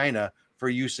over to China for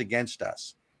use against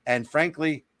us. And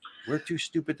frankly, we're too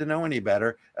stupid to know any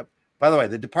better. By the way,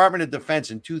 the Department of Defense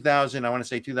in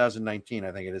 2019,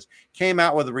 I think it is, came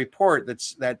out with a report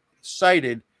that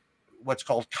cited what's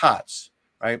called COTS,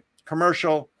 right?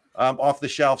 Commercial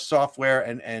off-the-shelf software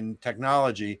and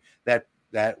technology that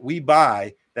we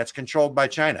buy that's controlled by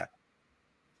China.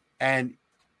 And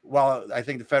while I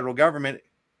think the federal government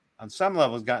on some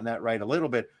level has gotten that right a little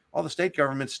bit, all the state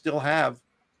governments still have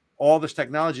all this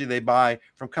technology they buy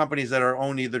from companies that are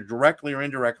owned either directly or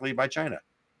indirectly by China.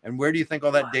 And where do you think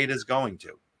all that data is going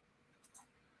to?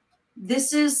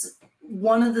 This is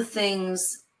one of the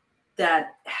things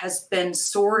that has been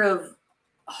sort of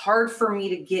hard for me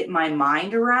to get my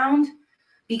mind around,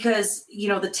 because,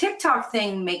 the TikTok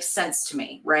thing makes sense to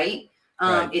me, right?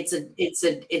 Right. It's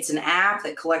an app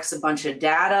that collects a bunch of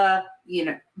data,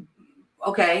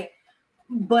 okay.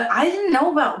 But I didn't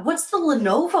know about what's the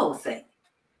Lenovo thing.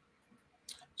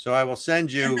 So I will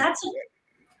send you.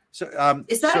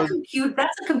 Is that a computer?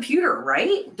 That's a computer,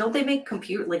 right? Don't they make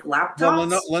computer like laptops? Well,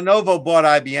 Lenovo bought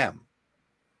IBM.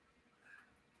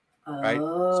 Right.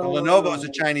 So Lenovo is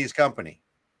a Chinese company,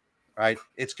 right?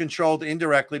 It's controlled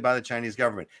indirectly by the Chinese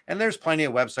government, and there's plenty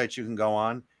of websites you can go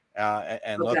on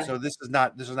and look. Okay. So this is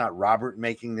not Robert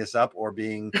making this up or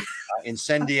being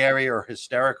incendiary or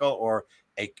hysterical or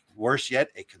worse yet,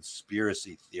 a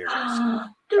conspiracy theorist, right?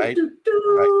 Right.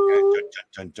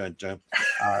 Dun, dun, dun,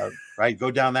 dun. Right.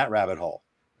 Go down that rabbit hole.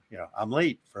 I'm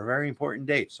late for a very important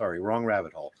date. Sorry, wrong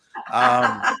rabbit hole.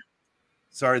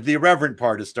 Sorry, the irreverent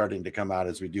part is starting to come out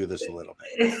as we do this a little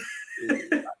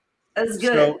bit. That's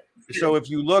good. So if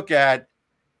you look at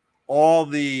all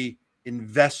the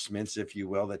investments, if you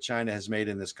will, that China has made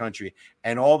in this country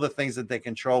and all the things that they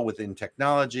control within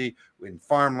technology, in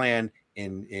farmland,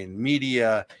 in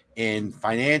media, in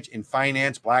finance,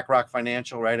 BlackRock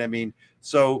Financial, right? I mean,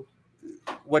 so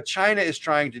what China is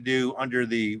trying to do under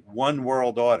the one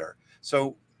world order.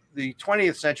 So the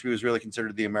 20th century was really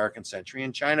considered the American century,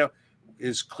 and China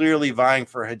is clearly vying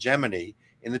for hegemony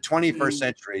in the 21st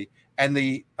century. And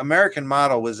the American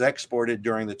model was exported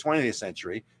during the 20th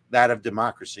century, that of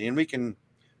democracy. And we can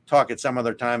talk at some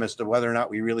other time as to whether or not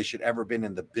we really should ever been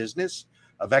in the business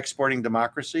of exporting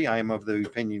democracy. I am of the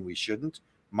opinion we shouldn't.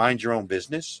 Mind your own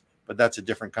business, but that's a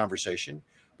different conversation.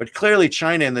 But clearly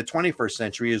China in the 21st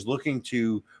century is looking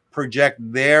to project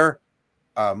their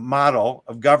model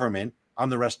of government on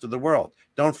the rest of the world.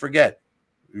 Don't forget,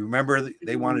 remember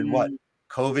they wanted what?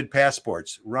 COVID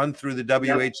passports run through the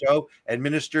WHO,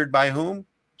 administered by whom?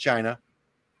 China.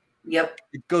 Yep.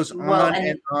 It goes on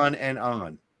and on and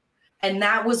on. And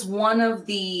that was one of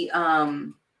the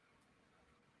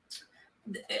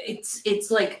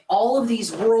it's like all of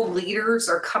these world leaders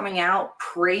are coming out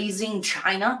praising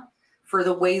China for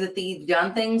the way that they've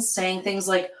done things, saying things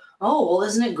like, oh, well,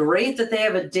 isn't it great that they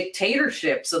have a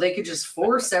dictatorship so they could just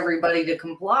force everybody to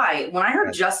comply? When I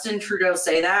heard Justin Trudeau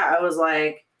say that, I was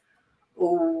like,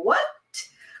 what?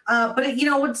 But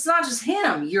it's not just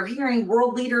him. You're hearing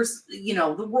world leaders,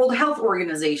 the World Health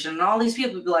Organization and all these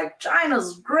people be like,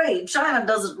 China's great. China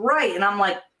does it right. And I'm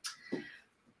like,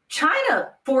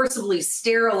 China forcibly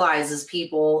sterilizes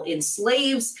people,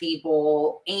 enslaves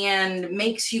people, and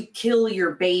makes you kill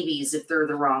your babies if they're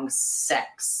the wrong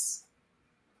sex.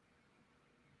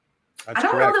 I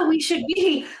don't know that we should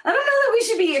be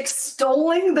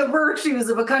extolling the virtues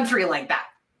of a country like that.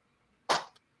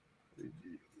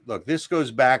 Look, this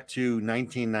goes back to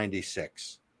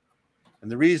 1996. And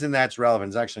the reason that's relevant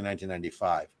is actually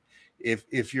 1995.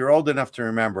 If you're old enough to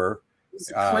remember,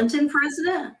 was Clinton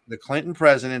president? The Clinton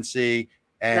presidency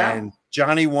and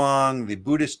Johnny Wong, the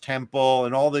Buddhist temple,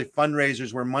 and all the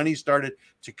fundraisers where money started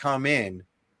to come in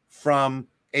from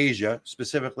Asia,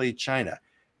 specifically China.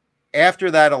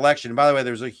 After that election, and by the way,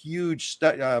 there's a huge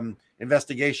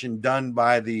investigation done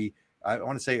by I think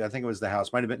it was the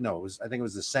House, might have been, I think it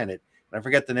was the Senate. I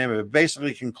forget the name of it,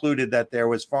 basically concluded that there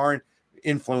was foreign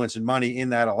influence and money in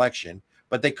that election,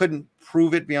 but they couldn't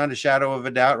prove it beyond a shadow of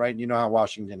a doubt, right? You know how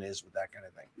Washington is with that kind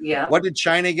of thing. Yeah. What did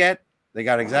China get? They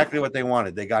got exactly what they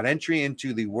wanted. They got entry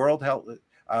into the World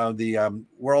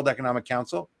Economic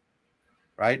Council,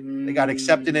 right? They got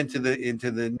accepted into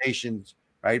the nations,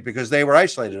 right? Because they were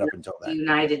isolated up until then.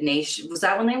 United Nations. Was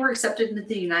that when they were accepted into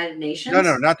the United Nations?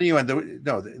 No, not the UN.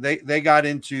 They got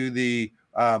into the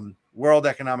World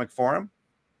Economic Forum.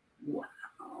 Wow.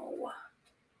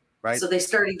 Right. So they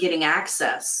started getting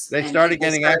access. They started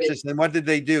getting access. And what did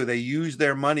they do? They used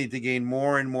their money to gain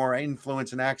more and more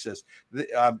influence and access.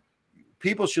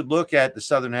 People should look at the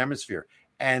Southern Hemisphere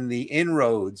and the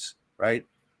inroads, right,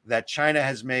 that China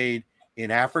has made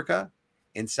in Africa,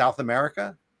 in South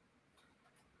America.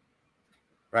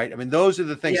 Right. I mean, those are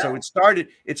the things. Yeah. So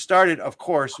it started, of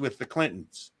course, with the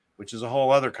Clintons, which is a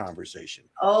whole other conversation.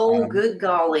 Oh, good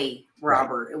golly,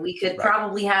 Robert. Right. We could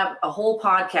probably have a whole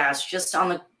podcast just on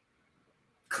the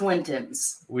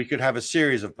Clintons. We could have a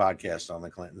series of podcasts on the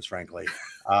Clintons, frankly.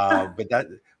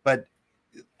 But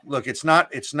look, it's not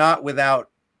a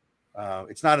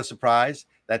surprise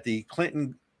that the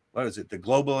Clinton,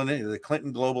 the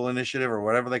Clinton Global Initiative or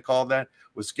whatever they called that,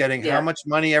 was getting how much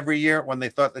money every year when they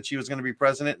thought that she was going to be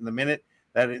president. And the minute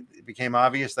that it became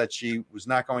obvious that she was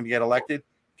not going to get elected,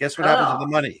 guess what happened to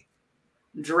the money?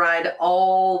 Dried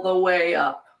all the way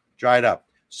up. Dried up.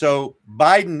 So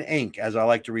Biden Inc., as I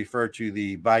like to refer to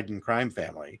the Biden crime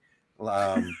family.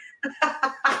 Am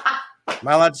I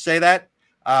allowed to say that?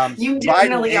 You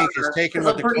definitely Biden are. Inc. has taken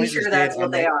what the Clintons sure did, that's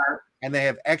what they are. And they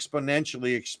have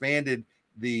exponentially expanded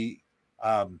the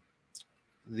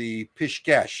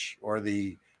pishkesh, or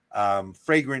the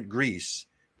fragrant grease,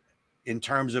 in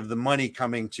terms of the money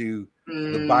coming to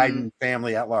the Biden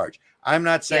family at large. I'm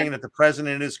not saying that the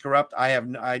president is corrupt. I have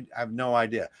no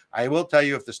idea. I will tell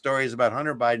you, if the stories about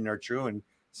Hunter Biden are true, and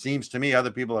seems to me other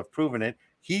people have proven it,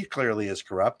 he clearly is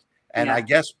corrupt. And I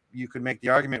guess you could make the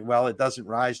argument, well, it doesn't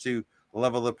rise to the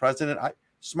level of the president.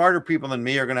 Smarter people than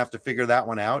me are going to have to figure that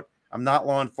one out. I'm not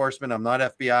law enforcement. I'm not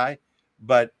FBI,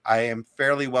 but I am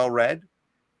fairly well read.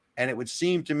 And it would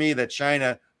seem to me that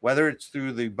China, whether it's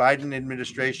through the Biden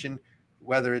administration,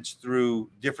 whether it's through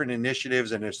different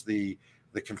initiatives, and it's the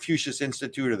Confucius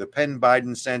Institute or the Penn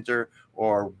Biden Center,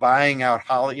 or buying out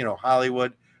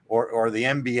Hollywood, or the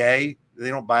NBA. They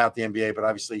don't buy out the NBA, but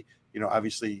obviously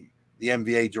the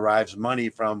NBA derives money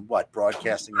from what?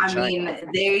 Broadcasting in China. I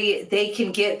mean, they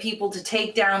can get people to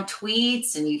take down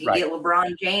tweets, and you can get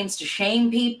LeBron James to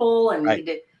shame people, and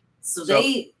they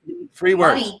three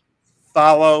money. Words.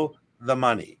 Follow the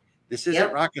money. This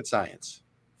isn't rocket science.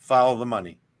 Follow the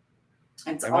money.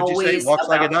 It's and always you say, walks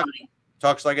like a duck, money.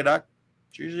 Talks like a duck.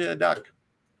 It's usually a duck.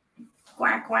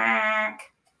 Quack, quack.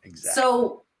 Exactly.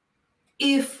 So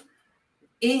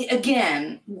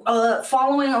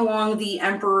following along the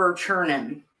Emperor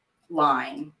Chernin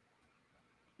line,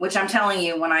 which I'm telling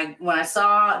you, when I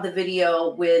saw the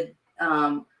video with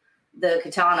the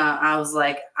katana, I was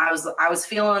like, I was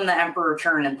feeling the Emperor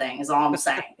Chernin thing is all I'm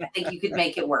saying. I think you could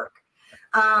make it work.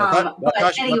 But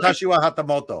anyway,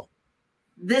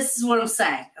 this is what I'm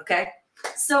saying. Okay.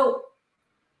 So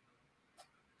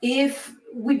if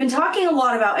we've been talking a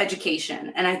lot about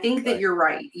education, and I think that you're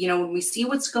right. When we see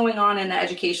what's going on in the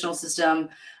educational system,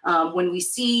 when we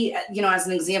see, as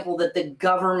an example, that the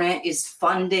government is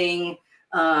funding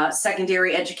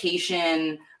secondary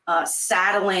education,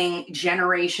 saddling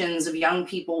generations of young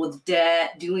people with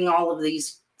debt, doing all of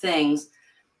these things,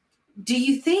 do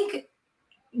you think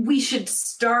we should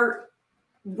start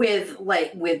with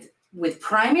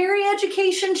primary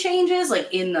education changes, like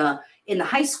in the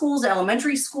high schools,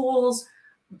 elementary schools?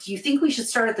 Do you think we should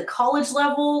start at the college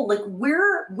level? Like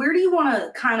where do you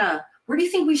want to where do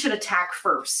you think we should attack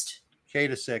first?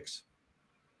 K-6.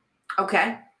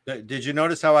 Okay. Did you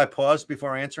notice how I paused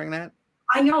before answering that?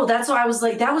 I know. That's why I was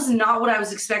like, that was not what I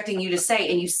was expecting you to say.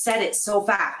 And you said it so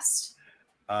fast.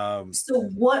 So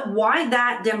why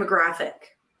that demographic?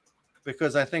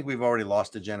 Because I think we've already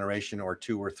lost a generation or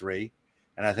two or three.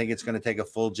 And I think it's going to take a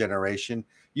full generation.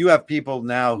 You have people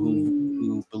now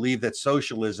who believe that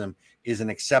socialism is an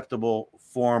acceptable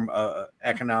form of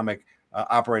economic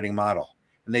operating model.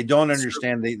 And they don't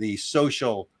understand the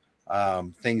social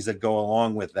things that go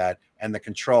along with that and the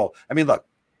control. I mean, look,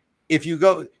 if you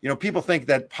go, people think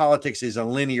that politics is a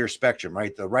linear spectrum,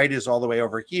 right? The right is all the way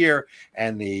over here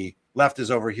and the left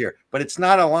is over here. But it's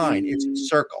not a line. It's a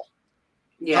circle.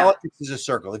 Yeah. Politics is a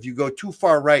circle. If you go too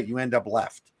far right, you end up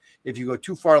left. If you go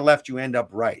too far left, you end up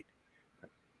right.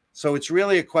 So it's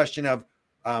really a question of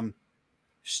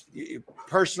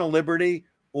personal liberty,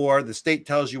 or the state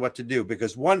tells you what to do.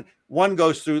 Because one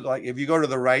goes through, like, if you go to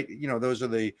the right, those are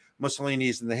the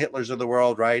Mussolinis and the Hitlers of the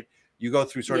world, right? You go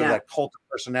through sort of that cult of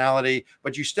personality,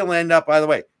 but you still end up, by the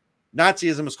way,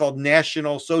 Nazism is called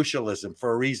National Socialism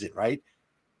for a reason, right?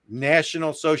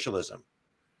 National Socialism.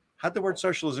 How'd the word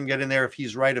socialism get in there if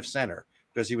he's right of center?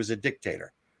 Because he was a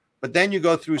dictator. But then you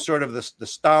go through sort of the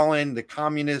Stalin, the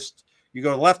communist, you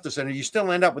go left to center, you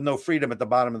still end up with no freedom at the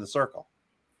bottom of the circle.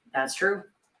 That's true.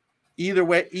 Either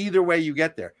way you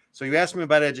get there. So you asked me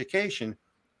about education.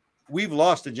 We've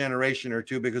lost a generation or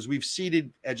two because we've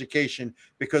ceded education,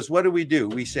 because what do?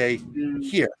 We say,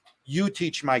 here, you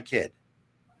teach my kid.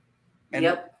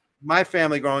 And my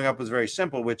family growing up was very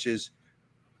simple, which is,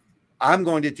 I'm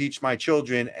going to teach my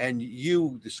children, and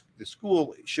you, the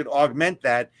school, should augment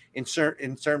that in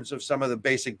terms of some of the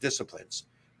basic disciplines.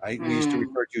 We used to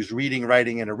refer to as reading,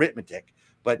 writing, and arithmetic,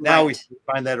 but now we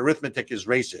find that arithmetic is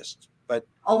racist. But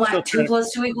 2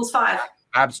 + 2 = 5.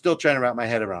 I'm still trying to wrap my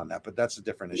head around that, but that's a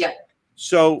different issue.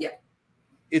 So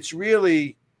it's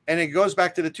really, and it goes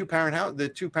back to the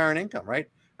two-parent income, right?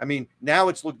 I mean, now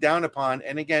it's looked down upon.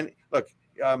 And again, look,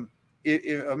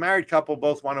 if a married couple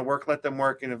both want to work, let them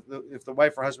work. And if the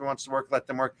wife or husband wants to work, let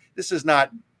them work. This is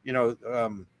not,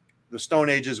 the Stone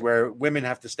Ages where women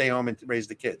have to stay home and raise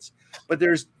the kids. But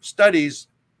there's studies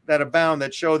that abound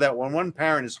that show that when one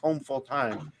parent is home full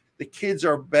time, the kids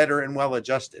are better and well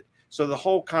adjusted. So the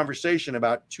whole conversation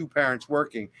about two parents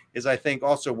working is, I think,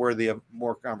 also worthy of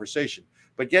more conversation.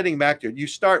 But getting back to it, you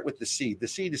start with the seed. The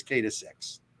seed is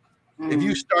K-6. If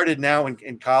you started now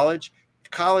in college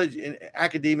and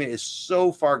academia is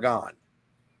so far gone,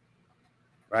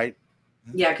 right?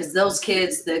 Yeah, because those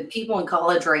kids, the people in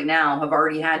college right now, have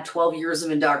already had 12 years of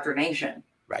indoctrination.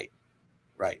 Right.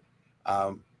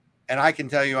 And I can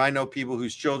tell you, I know people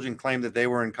whose children claim that they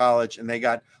were in college and they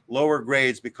got lower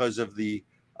grades because of the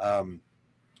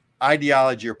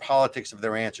ideology or politics of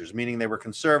their answers, meaning they were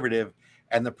conservative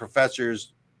and the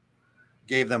professors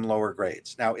gave them lower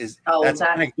grades. Now, Oh,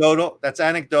 anecdotal? That's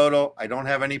anecdotal. I don't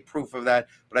have any proof of that,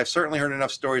 but I've certainly heard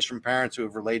enough stories from parents who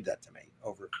have relayed that to me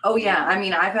over. oh yeah. I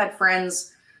mean, I've had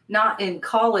friends not in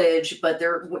college, but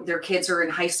their kids are in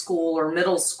high school or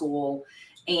middle school,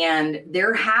 and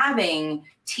they're having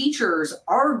teachers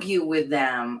argue with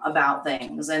them about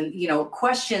things, and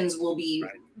questions will be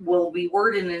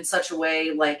worded in such a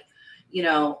way like,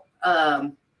 I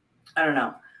don't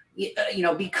know,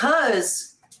 because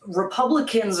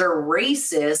Republicans are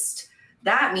racist,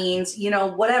 that means,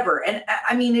 whatever. And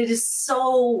I mean, it is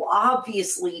so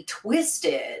obviously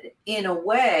twisted in a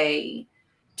way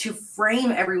to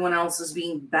frame everyone else as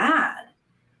being bad.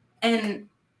 And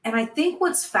I think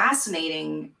what's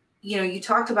fascinating, you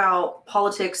talked about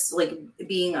politics like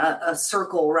being a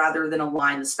circle rather than a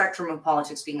line, the spectrum of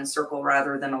politics being a circle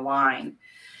rather than a line.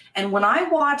 And when I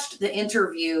watched the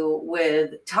interview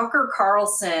with Tucker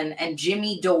Carlson and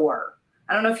Jimmy Dore,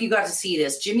 I don't know if you got to see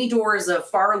this. Jimmy Dore is a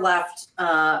far left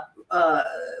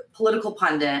political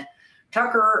pundit.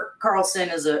 Tucker Carlson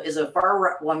is a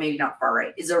maybe not far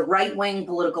right, is a right wing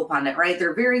political pundit, right?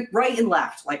 They're very right and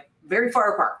left, like very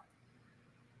far apart.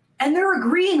 And they're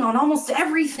agreeing on almost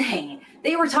everything.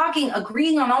 They were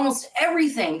agreeing on almost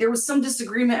everything. There was some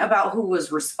disagreement about who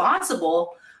was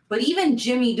responsible. But even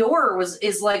Jimmy Dore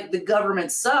is like, the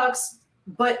government sucks.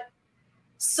 But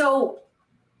so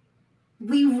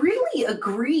we really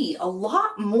agree a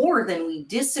lot more than we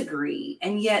disagree.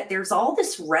 And yet there's all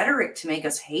this rhetoric to make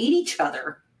us hate each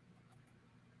other.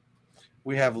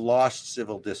 We have lost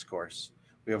civil discourse.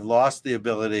 We have lost the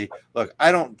ability. Look,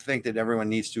 I don't think that everyone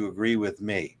needs to agree with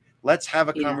me. Let's have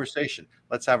a conversation.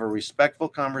 Let's have a respectful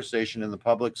conversation in the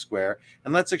public square,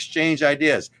 and let's exchange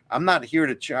ideas. I'm not here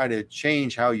to try to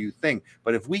change how you think,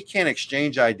 but if we can't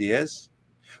exchange ideas,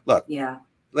 look,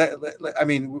 I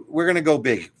mean, we're going to go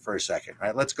big for a second,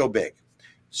 right? Let's go big.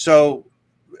 So,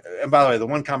 and by the way, the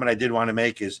one comment I did want to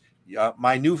make is you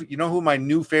know who my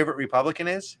new favorite Republican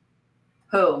is?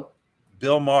 Who?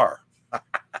 Bill Maher.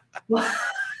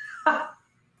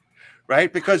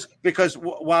 Right? Because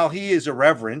while he is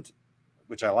irreverent,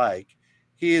 which I like,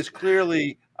 he is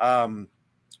clearly,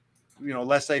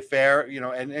 laissez-faire,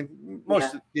 and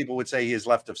most people would say he is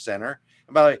left of center.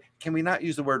 And by the way, can we not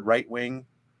use the word right wing?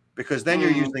 Because then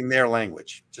you're using their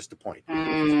language, just a point.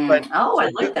 I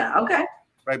like that. Okay.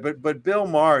 Right. But Bill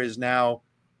Maher is now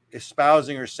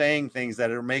espousing or saying things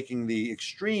that are making the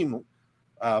extreme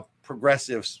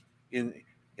progressives on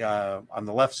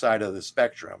the left side of the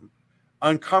spectrum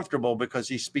uncomfortable because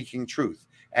he's speaking truth.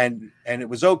 And it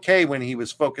was okay when he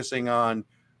was focusing on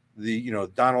the,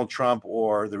 Donald Trump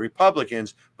or the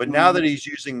Republicans, but now that he's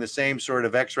using the same sort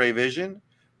of X-ray vision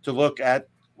to look at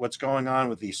what's going on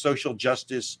with the social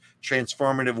justice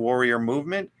transformative warrior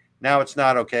movement, now it's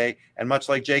not okay. And much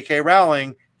like J.K.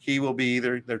 Rowling, he will be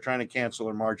they're trying to cancel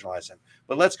or marginalize him.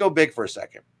 But let's go big for a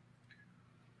second.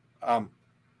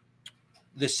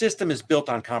 The system is built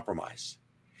on compromise.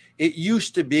 It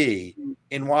used to be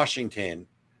in Washington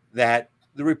that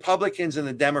the Republicans and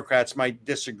the Democrats might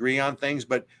disagree on things,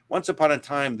 but once upon a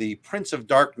time, the Prince of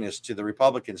Darkness to the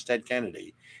Republicans, Ted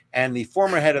Kennedy, and the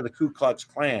former head of the Ku Klux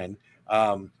Klan,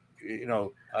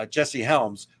 Jesse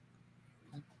Helms,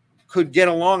 could get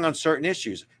along on certain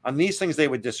issues. On these things, they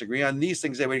would disagree. On these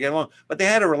things, they would get along. But they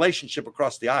had a relationship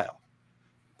across the aisle.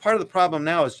 Part of the problem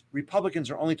now is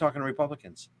Republicans are only talking to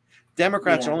Republicans.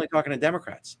 Democrats are only talking to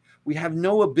Democrats. We have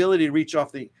no ability to reach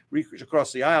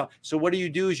across the aisle. So what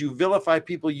do is you vilify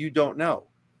people you don't know.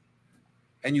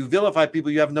 And you vilify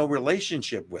people you have no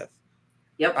relationship with.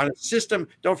 Yep. On a system,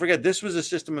 don't forget, this was a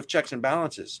system of checks and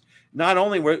balances. Not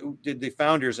only did the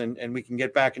founders, and we can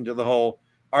get back into the whole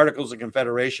Articles of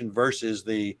Confederation versus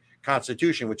the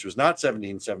Constitution, which was not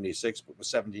 1776, but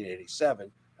was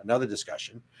 1787, another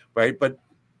discussion, right? But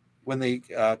when the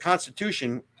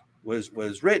Constitution was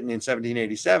written in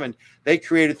 1787, they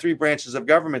created 3 branches of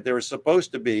government. There were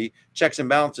supposed to be checks and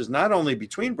balances, not only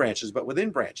between branches, but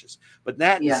within branches. But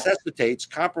that necessitates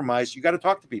compromise. You got to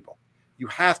talk to people. You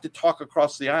have to talk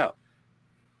across the aisle.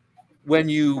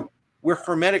 We're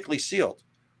hermetically sealed.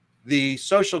 The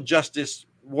social justice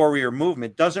warrior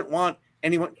movement doesn't want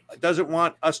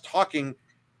us talking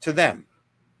to them,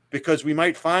 because we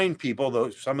might find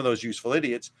people, some of those useful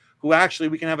idiots, who actually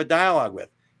we can have a dialogue with.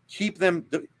 Keep them,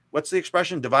 what's the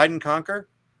expression? Divide and conquer?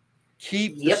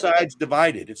 Keep the sides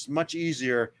divided. It's much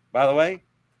easier, by the way,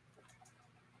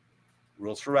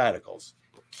 rules for radicals.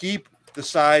 Keep the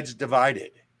sides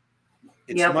divided.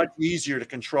 It's much easier to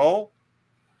control,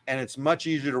 and it's much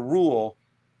easier to rule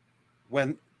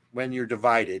when you're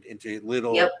divided into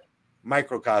little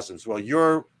microcosms. Well,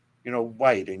 you're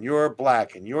white, and you're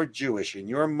black, and you're Jewish, and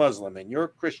you're Muslim, and you're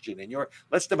Christian, and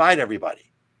let's divide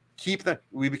everybody.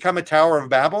 We become a Tower of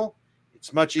Babel.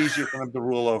 It's much easier for them to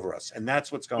rule over us. And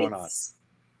that's what's going on.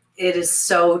 It is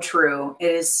so true.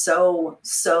 It is so,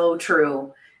 so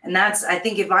true. And that's, I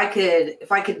think if I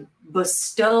could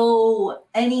bestow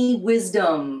any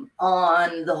wisdom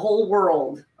on the whole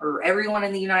world or everyone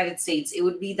in the United States, it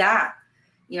would be that,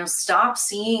 stop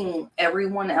seeing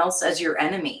everyone else as your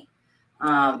enemy.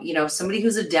 Somebody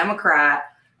who's a Democrat,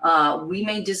 we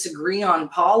may disagree on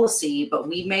policy, but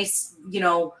we may,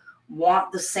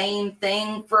 want the same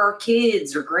thing for our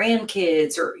kids or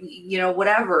grandkids or,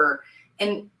 whatever.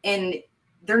 And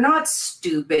they're not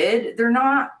stupid. They're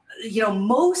not,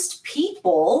 most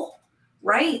people,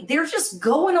 right? They're just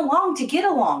going along to get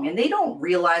along, and they don't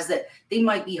realize that they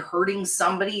might be hurting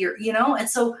somebody or, and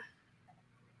so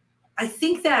I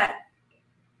think that,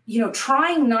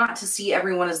 trying not to see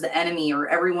everyone as the enemy or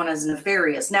everyone as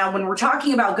nefarious. Now, when we're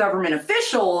talking about government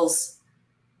officials,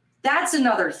 that's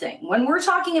another thing. When we're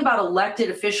talking about elected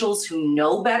officials who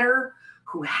know better,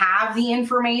 who have the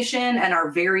information and are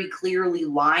very clearly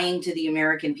lying to the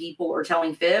American people or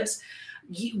telling fibs,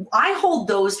 I hold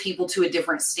those people to a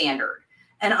different standard.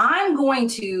 And I'm going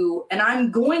to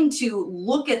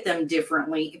look at them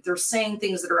differently if they're saying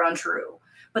things that are untrue.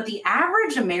 But the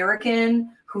average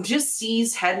American who just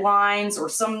sees headlines or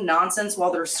some nonsense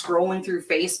while they're scrolling through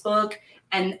Facebook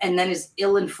and then is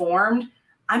ill-informed,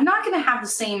 I'm not going to have the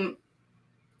same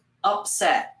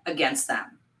upset against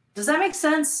them. Does that make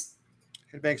sense?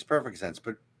 It makes perfect sense.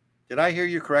 But did I hear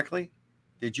you correctly?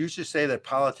 Did you just say that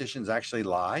politicians actually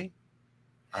lie?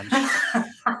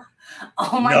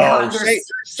 Oh my God.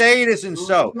 Say it isn't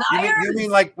so. You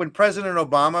mean like when President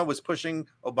Obama was pushing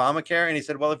Obamacare and he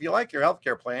said, well, if you like your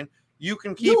healthcare plan, you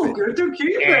can keep it. Get to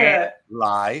keep it.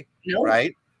 Lie, nope.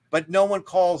 Right? But no one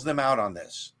calls them out on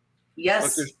this.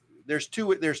 Yes. Look, there's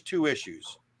two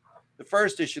issues. The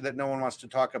first issue that no one wants to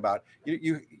talk about,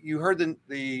 you heard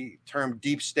the term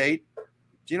deep state.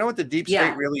 Do you know what the deep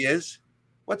state really is?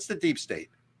 What's the deep state?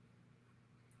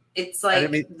 It's like I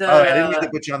didn't mean to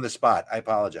put you on the spot. I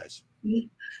apologize.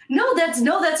 No,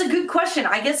 that's a good question.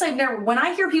 I guess when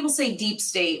I hear people say deep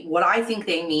state, what I think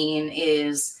they mean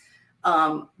is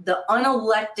the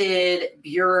unelected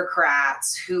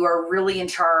bureaucrats who are really in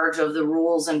charge of the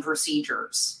rules and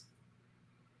procedures.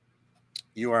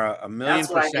 You are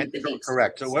 1,000,000%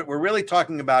 correct. So what we're really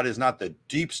talking about is not the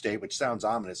deep state, which sounds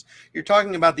ominous. You're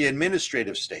talking about the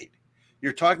administrative state.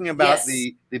 You're talking about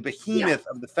the behemoth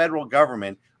of the federal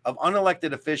government of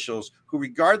unelected officials who,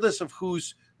 regardless of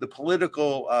who's the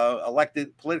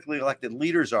politically elected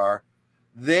leaders are,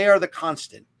 they are the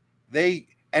constant.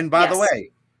 And by the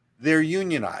way, they're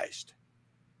unionized.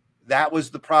 That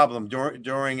was the problem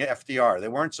during FDR. They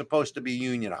weren't supposed to be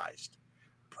unionized.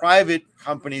 Private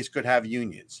companies could have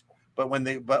unions, but when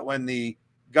the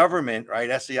government, right,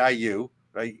 SEIU,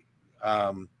 right,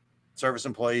 service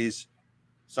employees,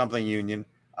 something union,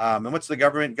 and what's the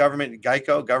government,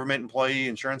 GEICO, government employee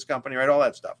insurance company, right, all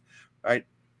that stuff, right?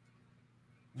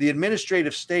 The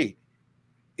administrative state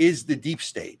is the deep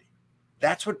state.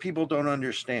 That's what people don't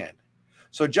understand.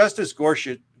 So Justice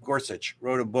Gorsuch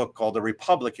wrote a book called The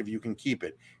Republic, If You Can Keep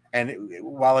It. And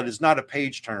while it is not a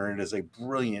page turner, it is a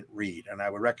brilliant read. And I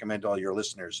would recommend all your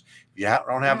listeners, if you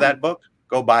don't have that book,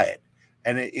 go buy it.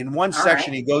 And in one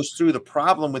section, he goes through the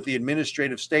problem with the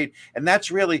administrative state. And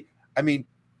that's really,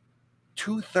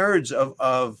 2/3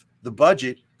 of the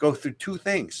budget go through two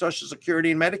things, Social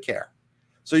Security and Medicare.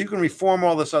 So you can reform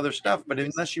all this other stuff, but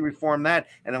unless you reform that,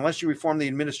 and unless you reform the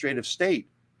administrative state,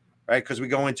 right, because we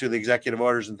go into the executive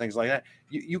orders and things like that,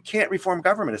 you can't reform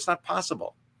government. It's not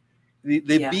possible.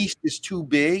 The beast is too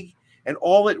big, and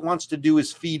all it wants to do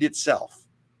is feed itself.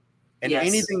 And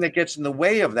anything that gets in the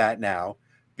way of that now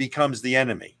becomes the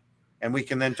enemy. And we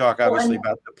can then talk, obviously,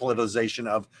 about the politicization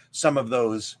of some of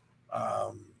those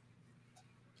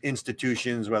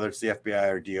institutions, whether it's the FBI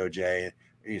or DOJ,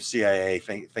 CIA,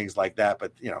 things like that.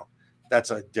 But,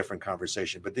 that's a different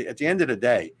conversation. But at the end of the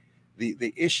day,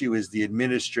 the issue is the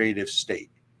administrative state.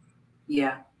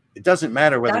 Yeah. It doesn't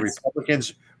matter whether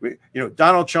Republicans,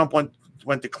 Donald Trump went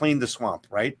to clean the swamp,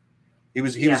 right? He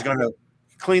was going to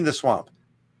clean the swamp,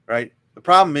 right? The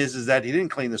problem is that he didn't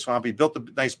clean the swamp. He built a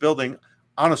nice building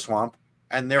on a swamp,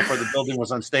 and therefore the building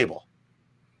was unstable,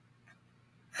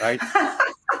 right?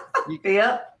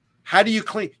 How do you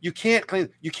clean? You can't clean.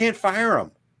 You can't fire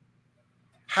them.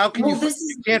 How can you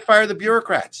can't fire the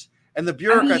bureaucrats? And the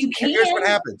bureaucrats,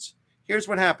 Here's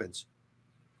what happens.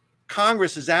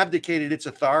 Congress has abdicated its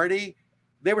authority.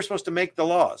 They were supposed to make the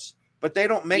laws, but they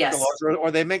don't make the laws,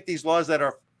 or they make these laws that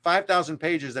are 5,000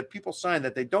 pages that people sign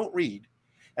that they don't read.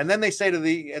 And then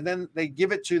then they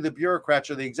give it to the bureaucrats,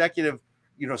 or the executive,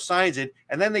 signs it.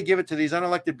 And then they give it to these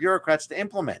unelected bureaucrats to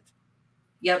implement.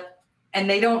 Yep. And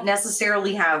they don't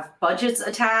necessarily have budgets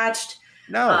attached.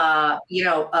 No.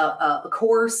 A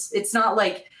course. It's not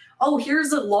like, oh,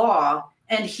 here's a law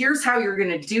and here's how you're going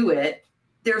to do it.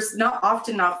 There's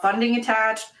often not funding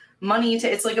attached, money.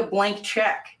 It's like a blank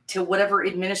check to whatever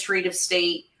administrative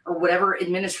state or whatever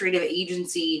administrative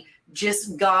agency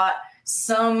just got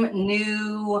some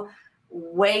new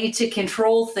way to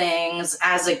control things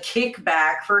as a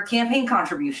kickback for a campaign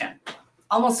contribution.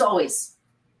 Almost always.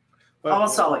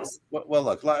 Almost always. Well,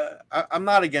 look, I'm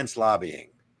not against lobbying,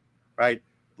 right?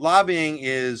 Lobbying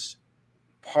is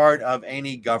part of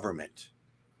any government,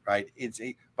 right?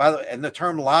 And the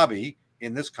term lobby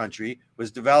in this country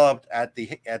was developed at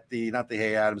the not the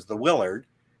Hay Adams, the Willard,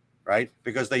 right?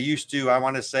 Because they used to, I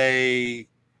want to say,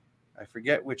 I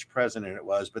forget which president it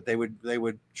was, but they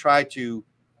would try to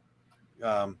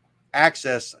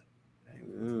access.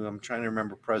 I'm trying to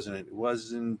remember president. It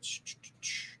wasn't.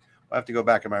 I have to go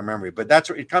back in my memory, but that's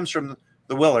where it comes from,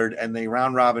 the Willard and the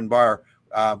round robin bar,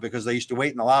 because they used to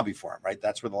wait in the lobby for him, right?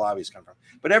 That's where the lobbies come from.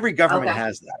 But every government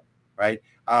has that, right?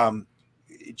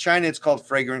 China, it's called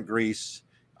fragrant grease.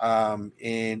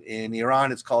 In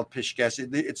Iran, it's called pishkes.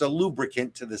 It's a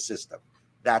lubricant to the system.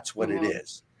 That's what it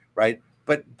is, right?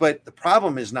 But the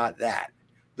problem is not that.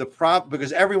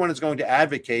 Because everyone is going to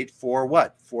advocate for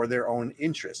what? For their own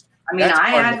interest. I mean,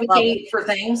 I advocate for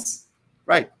things.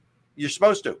 Right. You're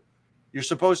supposed to. You're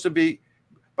supposed to be.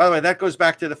 By the way, that goes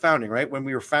back to the founding, right? When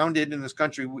we were founded in this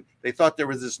country, they thought there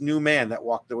was this new man that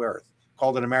walked the earth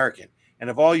called an American. And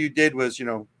if all you did was,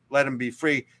 let him be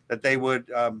free, that they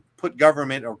would put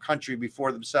government or country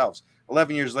before themselves.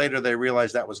 11 years later, they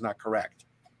realized that was not correct,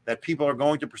 that people are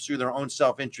going to pursue their own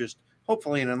self-interest,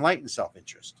 hopefully an enlightened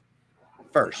self-interest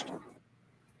first,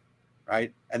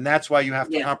 right? And that's why you have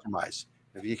to compromise.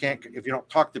 If you don't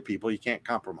talk to people, you can't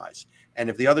compromise. And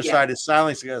if the other side is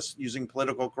silencing us using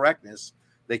political correctness,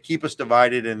 they keep us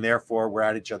divided, and therefore we're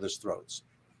at each other's throats.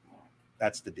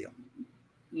 That's the deal.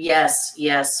 Yes.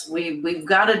 We've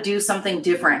got to do something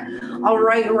different. All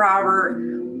right, Robert.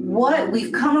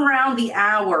 We've come around the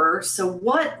hour. So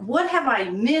what have I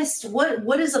missed?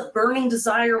 What is a burning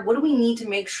desire? What do we need to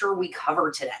make sure we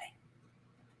cover today?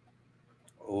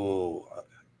 Oh,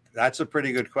 that's a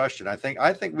pretty good question. I think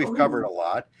we've covered a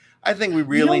lot. I think we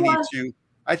really need to.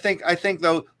 I think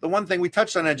though, the one thing we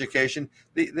touched on education,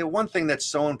 the one thing that's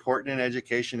so important in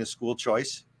education is school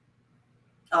choice.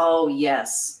 Oh,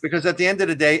 yes. Because at the end of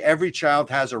the day, every child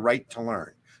has a right to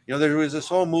learn. There was this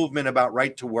whole movement about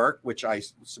right to work, which I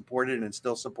supported and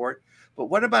still support. But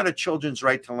what about a children's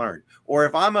right to learn? Or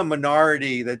if I'm a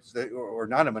minority or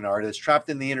not a minority that's trapped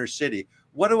in the inner city,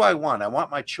 what do I want? I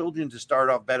want my children to start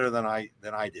off better than I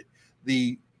did.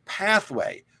 The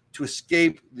pathway to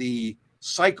escape the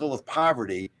cycle of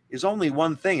poverty is only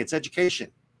one thing. It's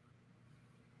education.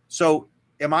 So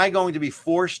am I going to be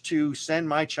forced to send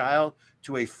my child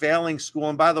to a failing school?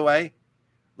 And by the way,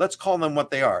 let's call them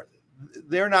what they are.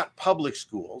 They're not public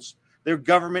schools. They're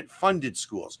government funded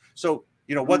schools. So,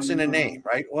 what's in a name,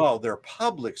 right? Well, they're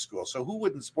public schools. So who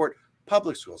wouldn't support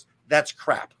public schools? That's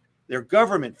crap. They're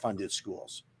government funded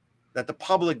schools that the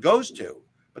public goes to,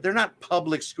 but they're not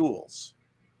public schools,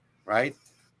 right?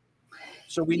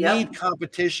 So we need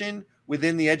competition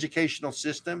within the educational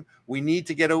system. We need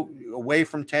to get away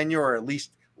from tenure, or at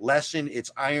least lessen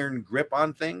its iron grip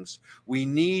on things. We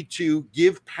need to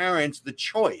give parents the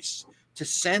choice to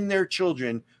send their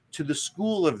children to the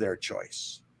school of their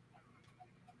choice.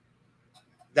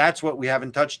 That's what we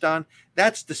haven't touched on.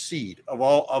 That's the seed of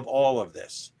all of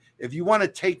this. If you want to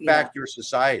take back your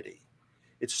society,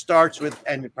 it starts with,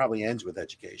 and it probably ends with,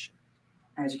 education.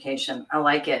 Education. I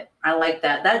like it. I like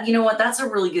that. That's a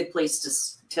really good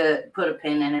place to put a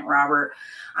pin in it, Robert.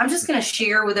 I'm just going to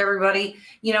share with everybody,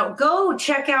 go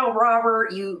check out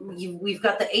Robert. We've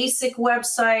got the ASIC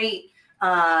website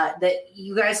that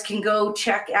you guys can go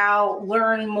check out,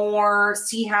 learn more,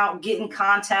 get in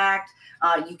contact.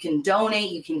 You can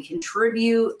donate, you can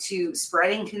contribute to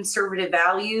spreading conservative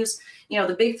values.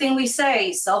 The big thing we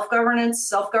say, self-governance,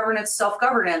 self-governance,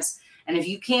 self-governance. And if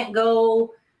you can't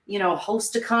go,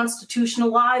 host a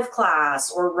Constitutional Live class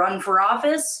or run for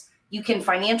office, you can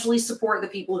financially support the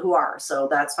people who are. So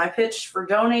that's my pitch for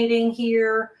donating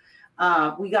here.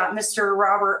 We got Mr.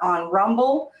 Robert on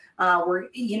Rumble.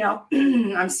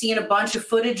 I'm seeing a bunch of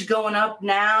footage going up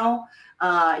now.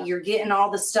 You're getting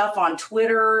all the stuff on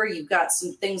Twitter. You've got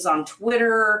some things on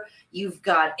Twitter. You've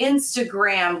got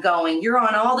Instagram going. You're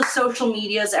on all the social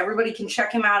medias. Everybody can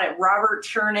check him out at Robert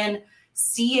Chernin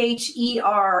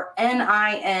Chernin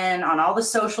on all the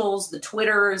socials, the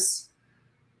Twitters.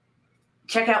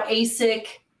 Check out ASIC.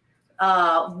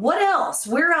 What else?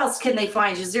 Where else can they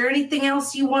find you? Is there anything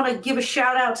else you want to give a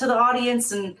shout out to the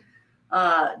audience and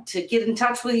to get in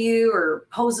touch with you or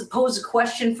pose a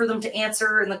question for them to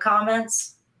answer in the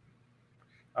comments?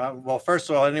 Well, first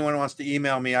of all, anyone who wants to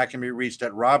email me, I can be reached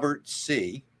at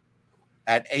robertc@ASICFund,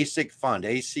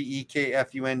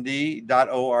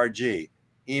 ACEKFUND.org.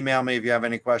 Email me if you have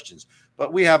any questions.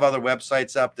 But we have other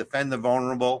websites up. Defend the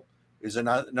Vulnerable is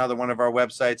another one of our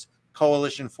websites.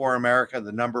 Coalition for America,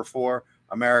 the number 4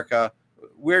 America.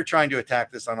 We're trying to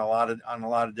attack this on a lot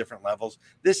of different levels.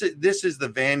 This is the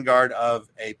vanguard of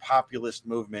a populist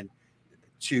movement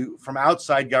from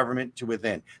outside government to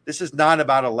within. This is not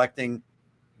about electing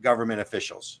government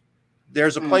officials.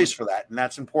 There's a place for that, and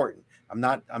that's important. I'm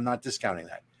not discounting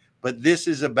that. But this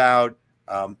is about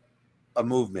a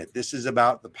movement. This is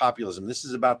about the populism. This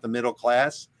is about the middle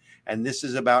class, and this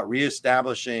is about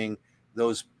reestablishing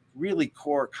those really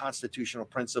core constitutional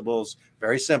principles.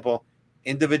 Very simple: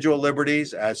 individual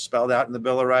liberties as spelled out in the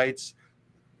Bill of Rights,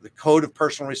 the code of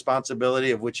personal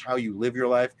responsibility, of which how you live your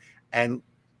life, and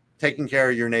taking care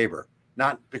of your neighbor,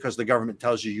 not because the government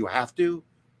tells you have to,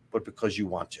 but because you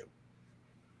want to.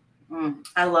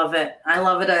 I love it. I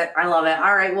love it.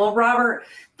 All right. Well, Robert,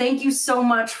 thank you so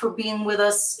much for being with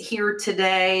us here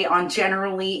today on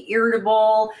Generally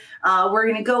Irritable. We're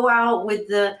going to go out with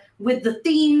the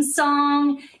theme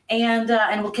song, and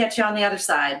we'll catch you on the other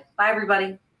side. Bye,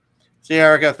 everybody. See you,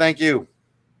 Erica. Thank you.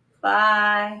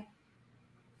 Bye.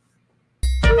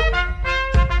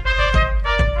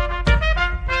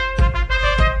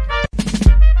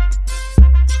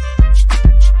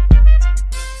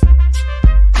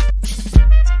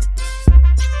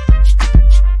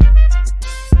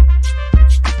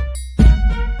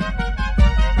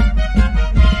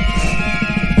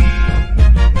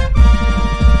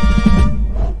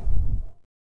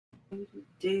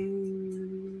 Do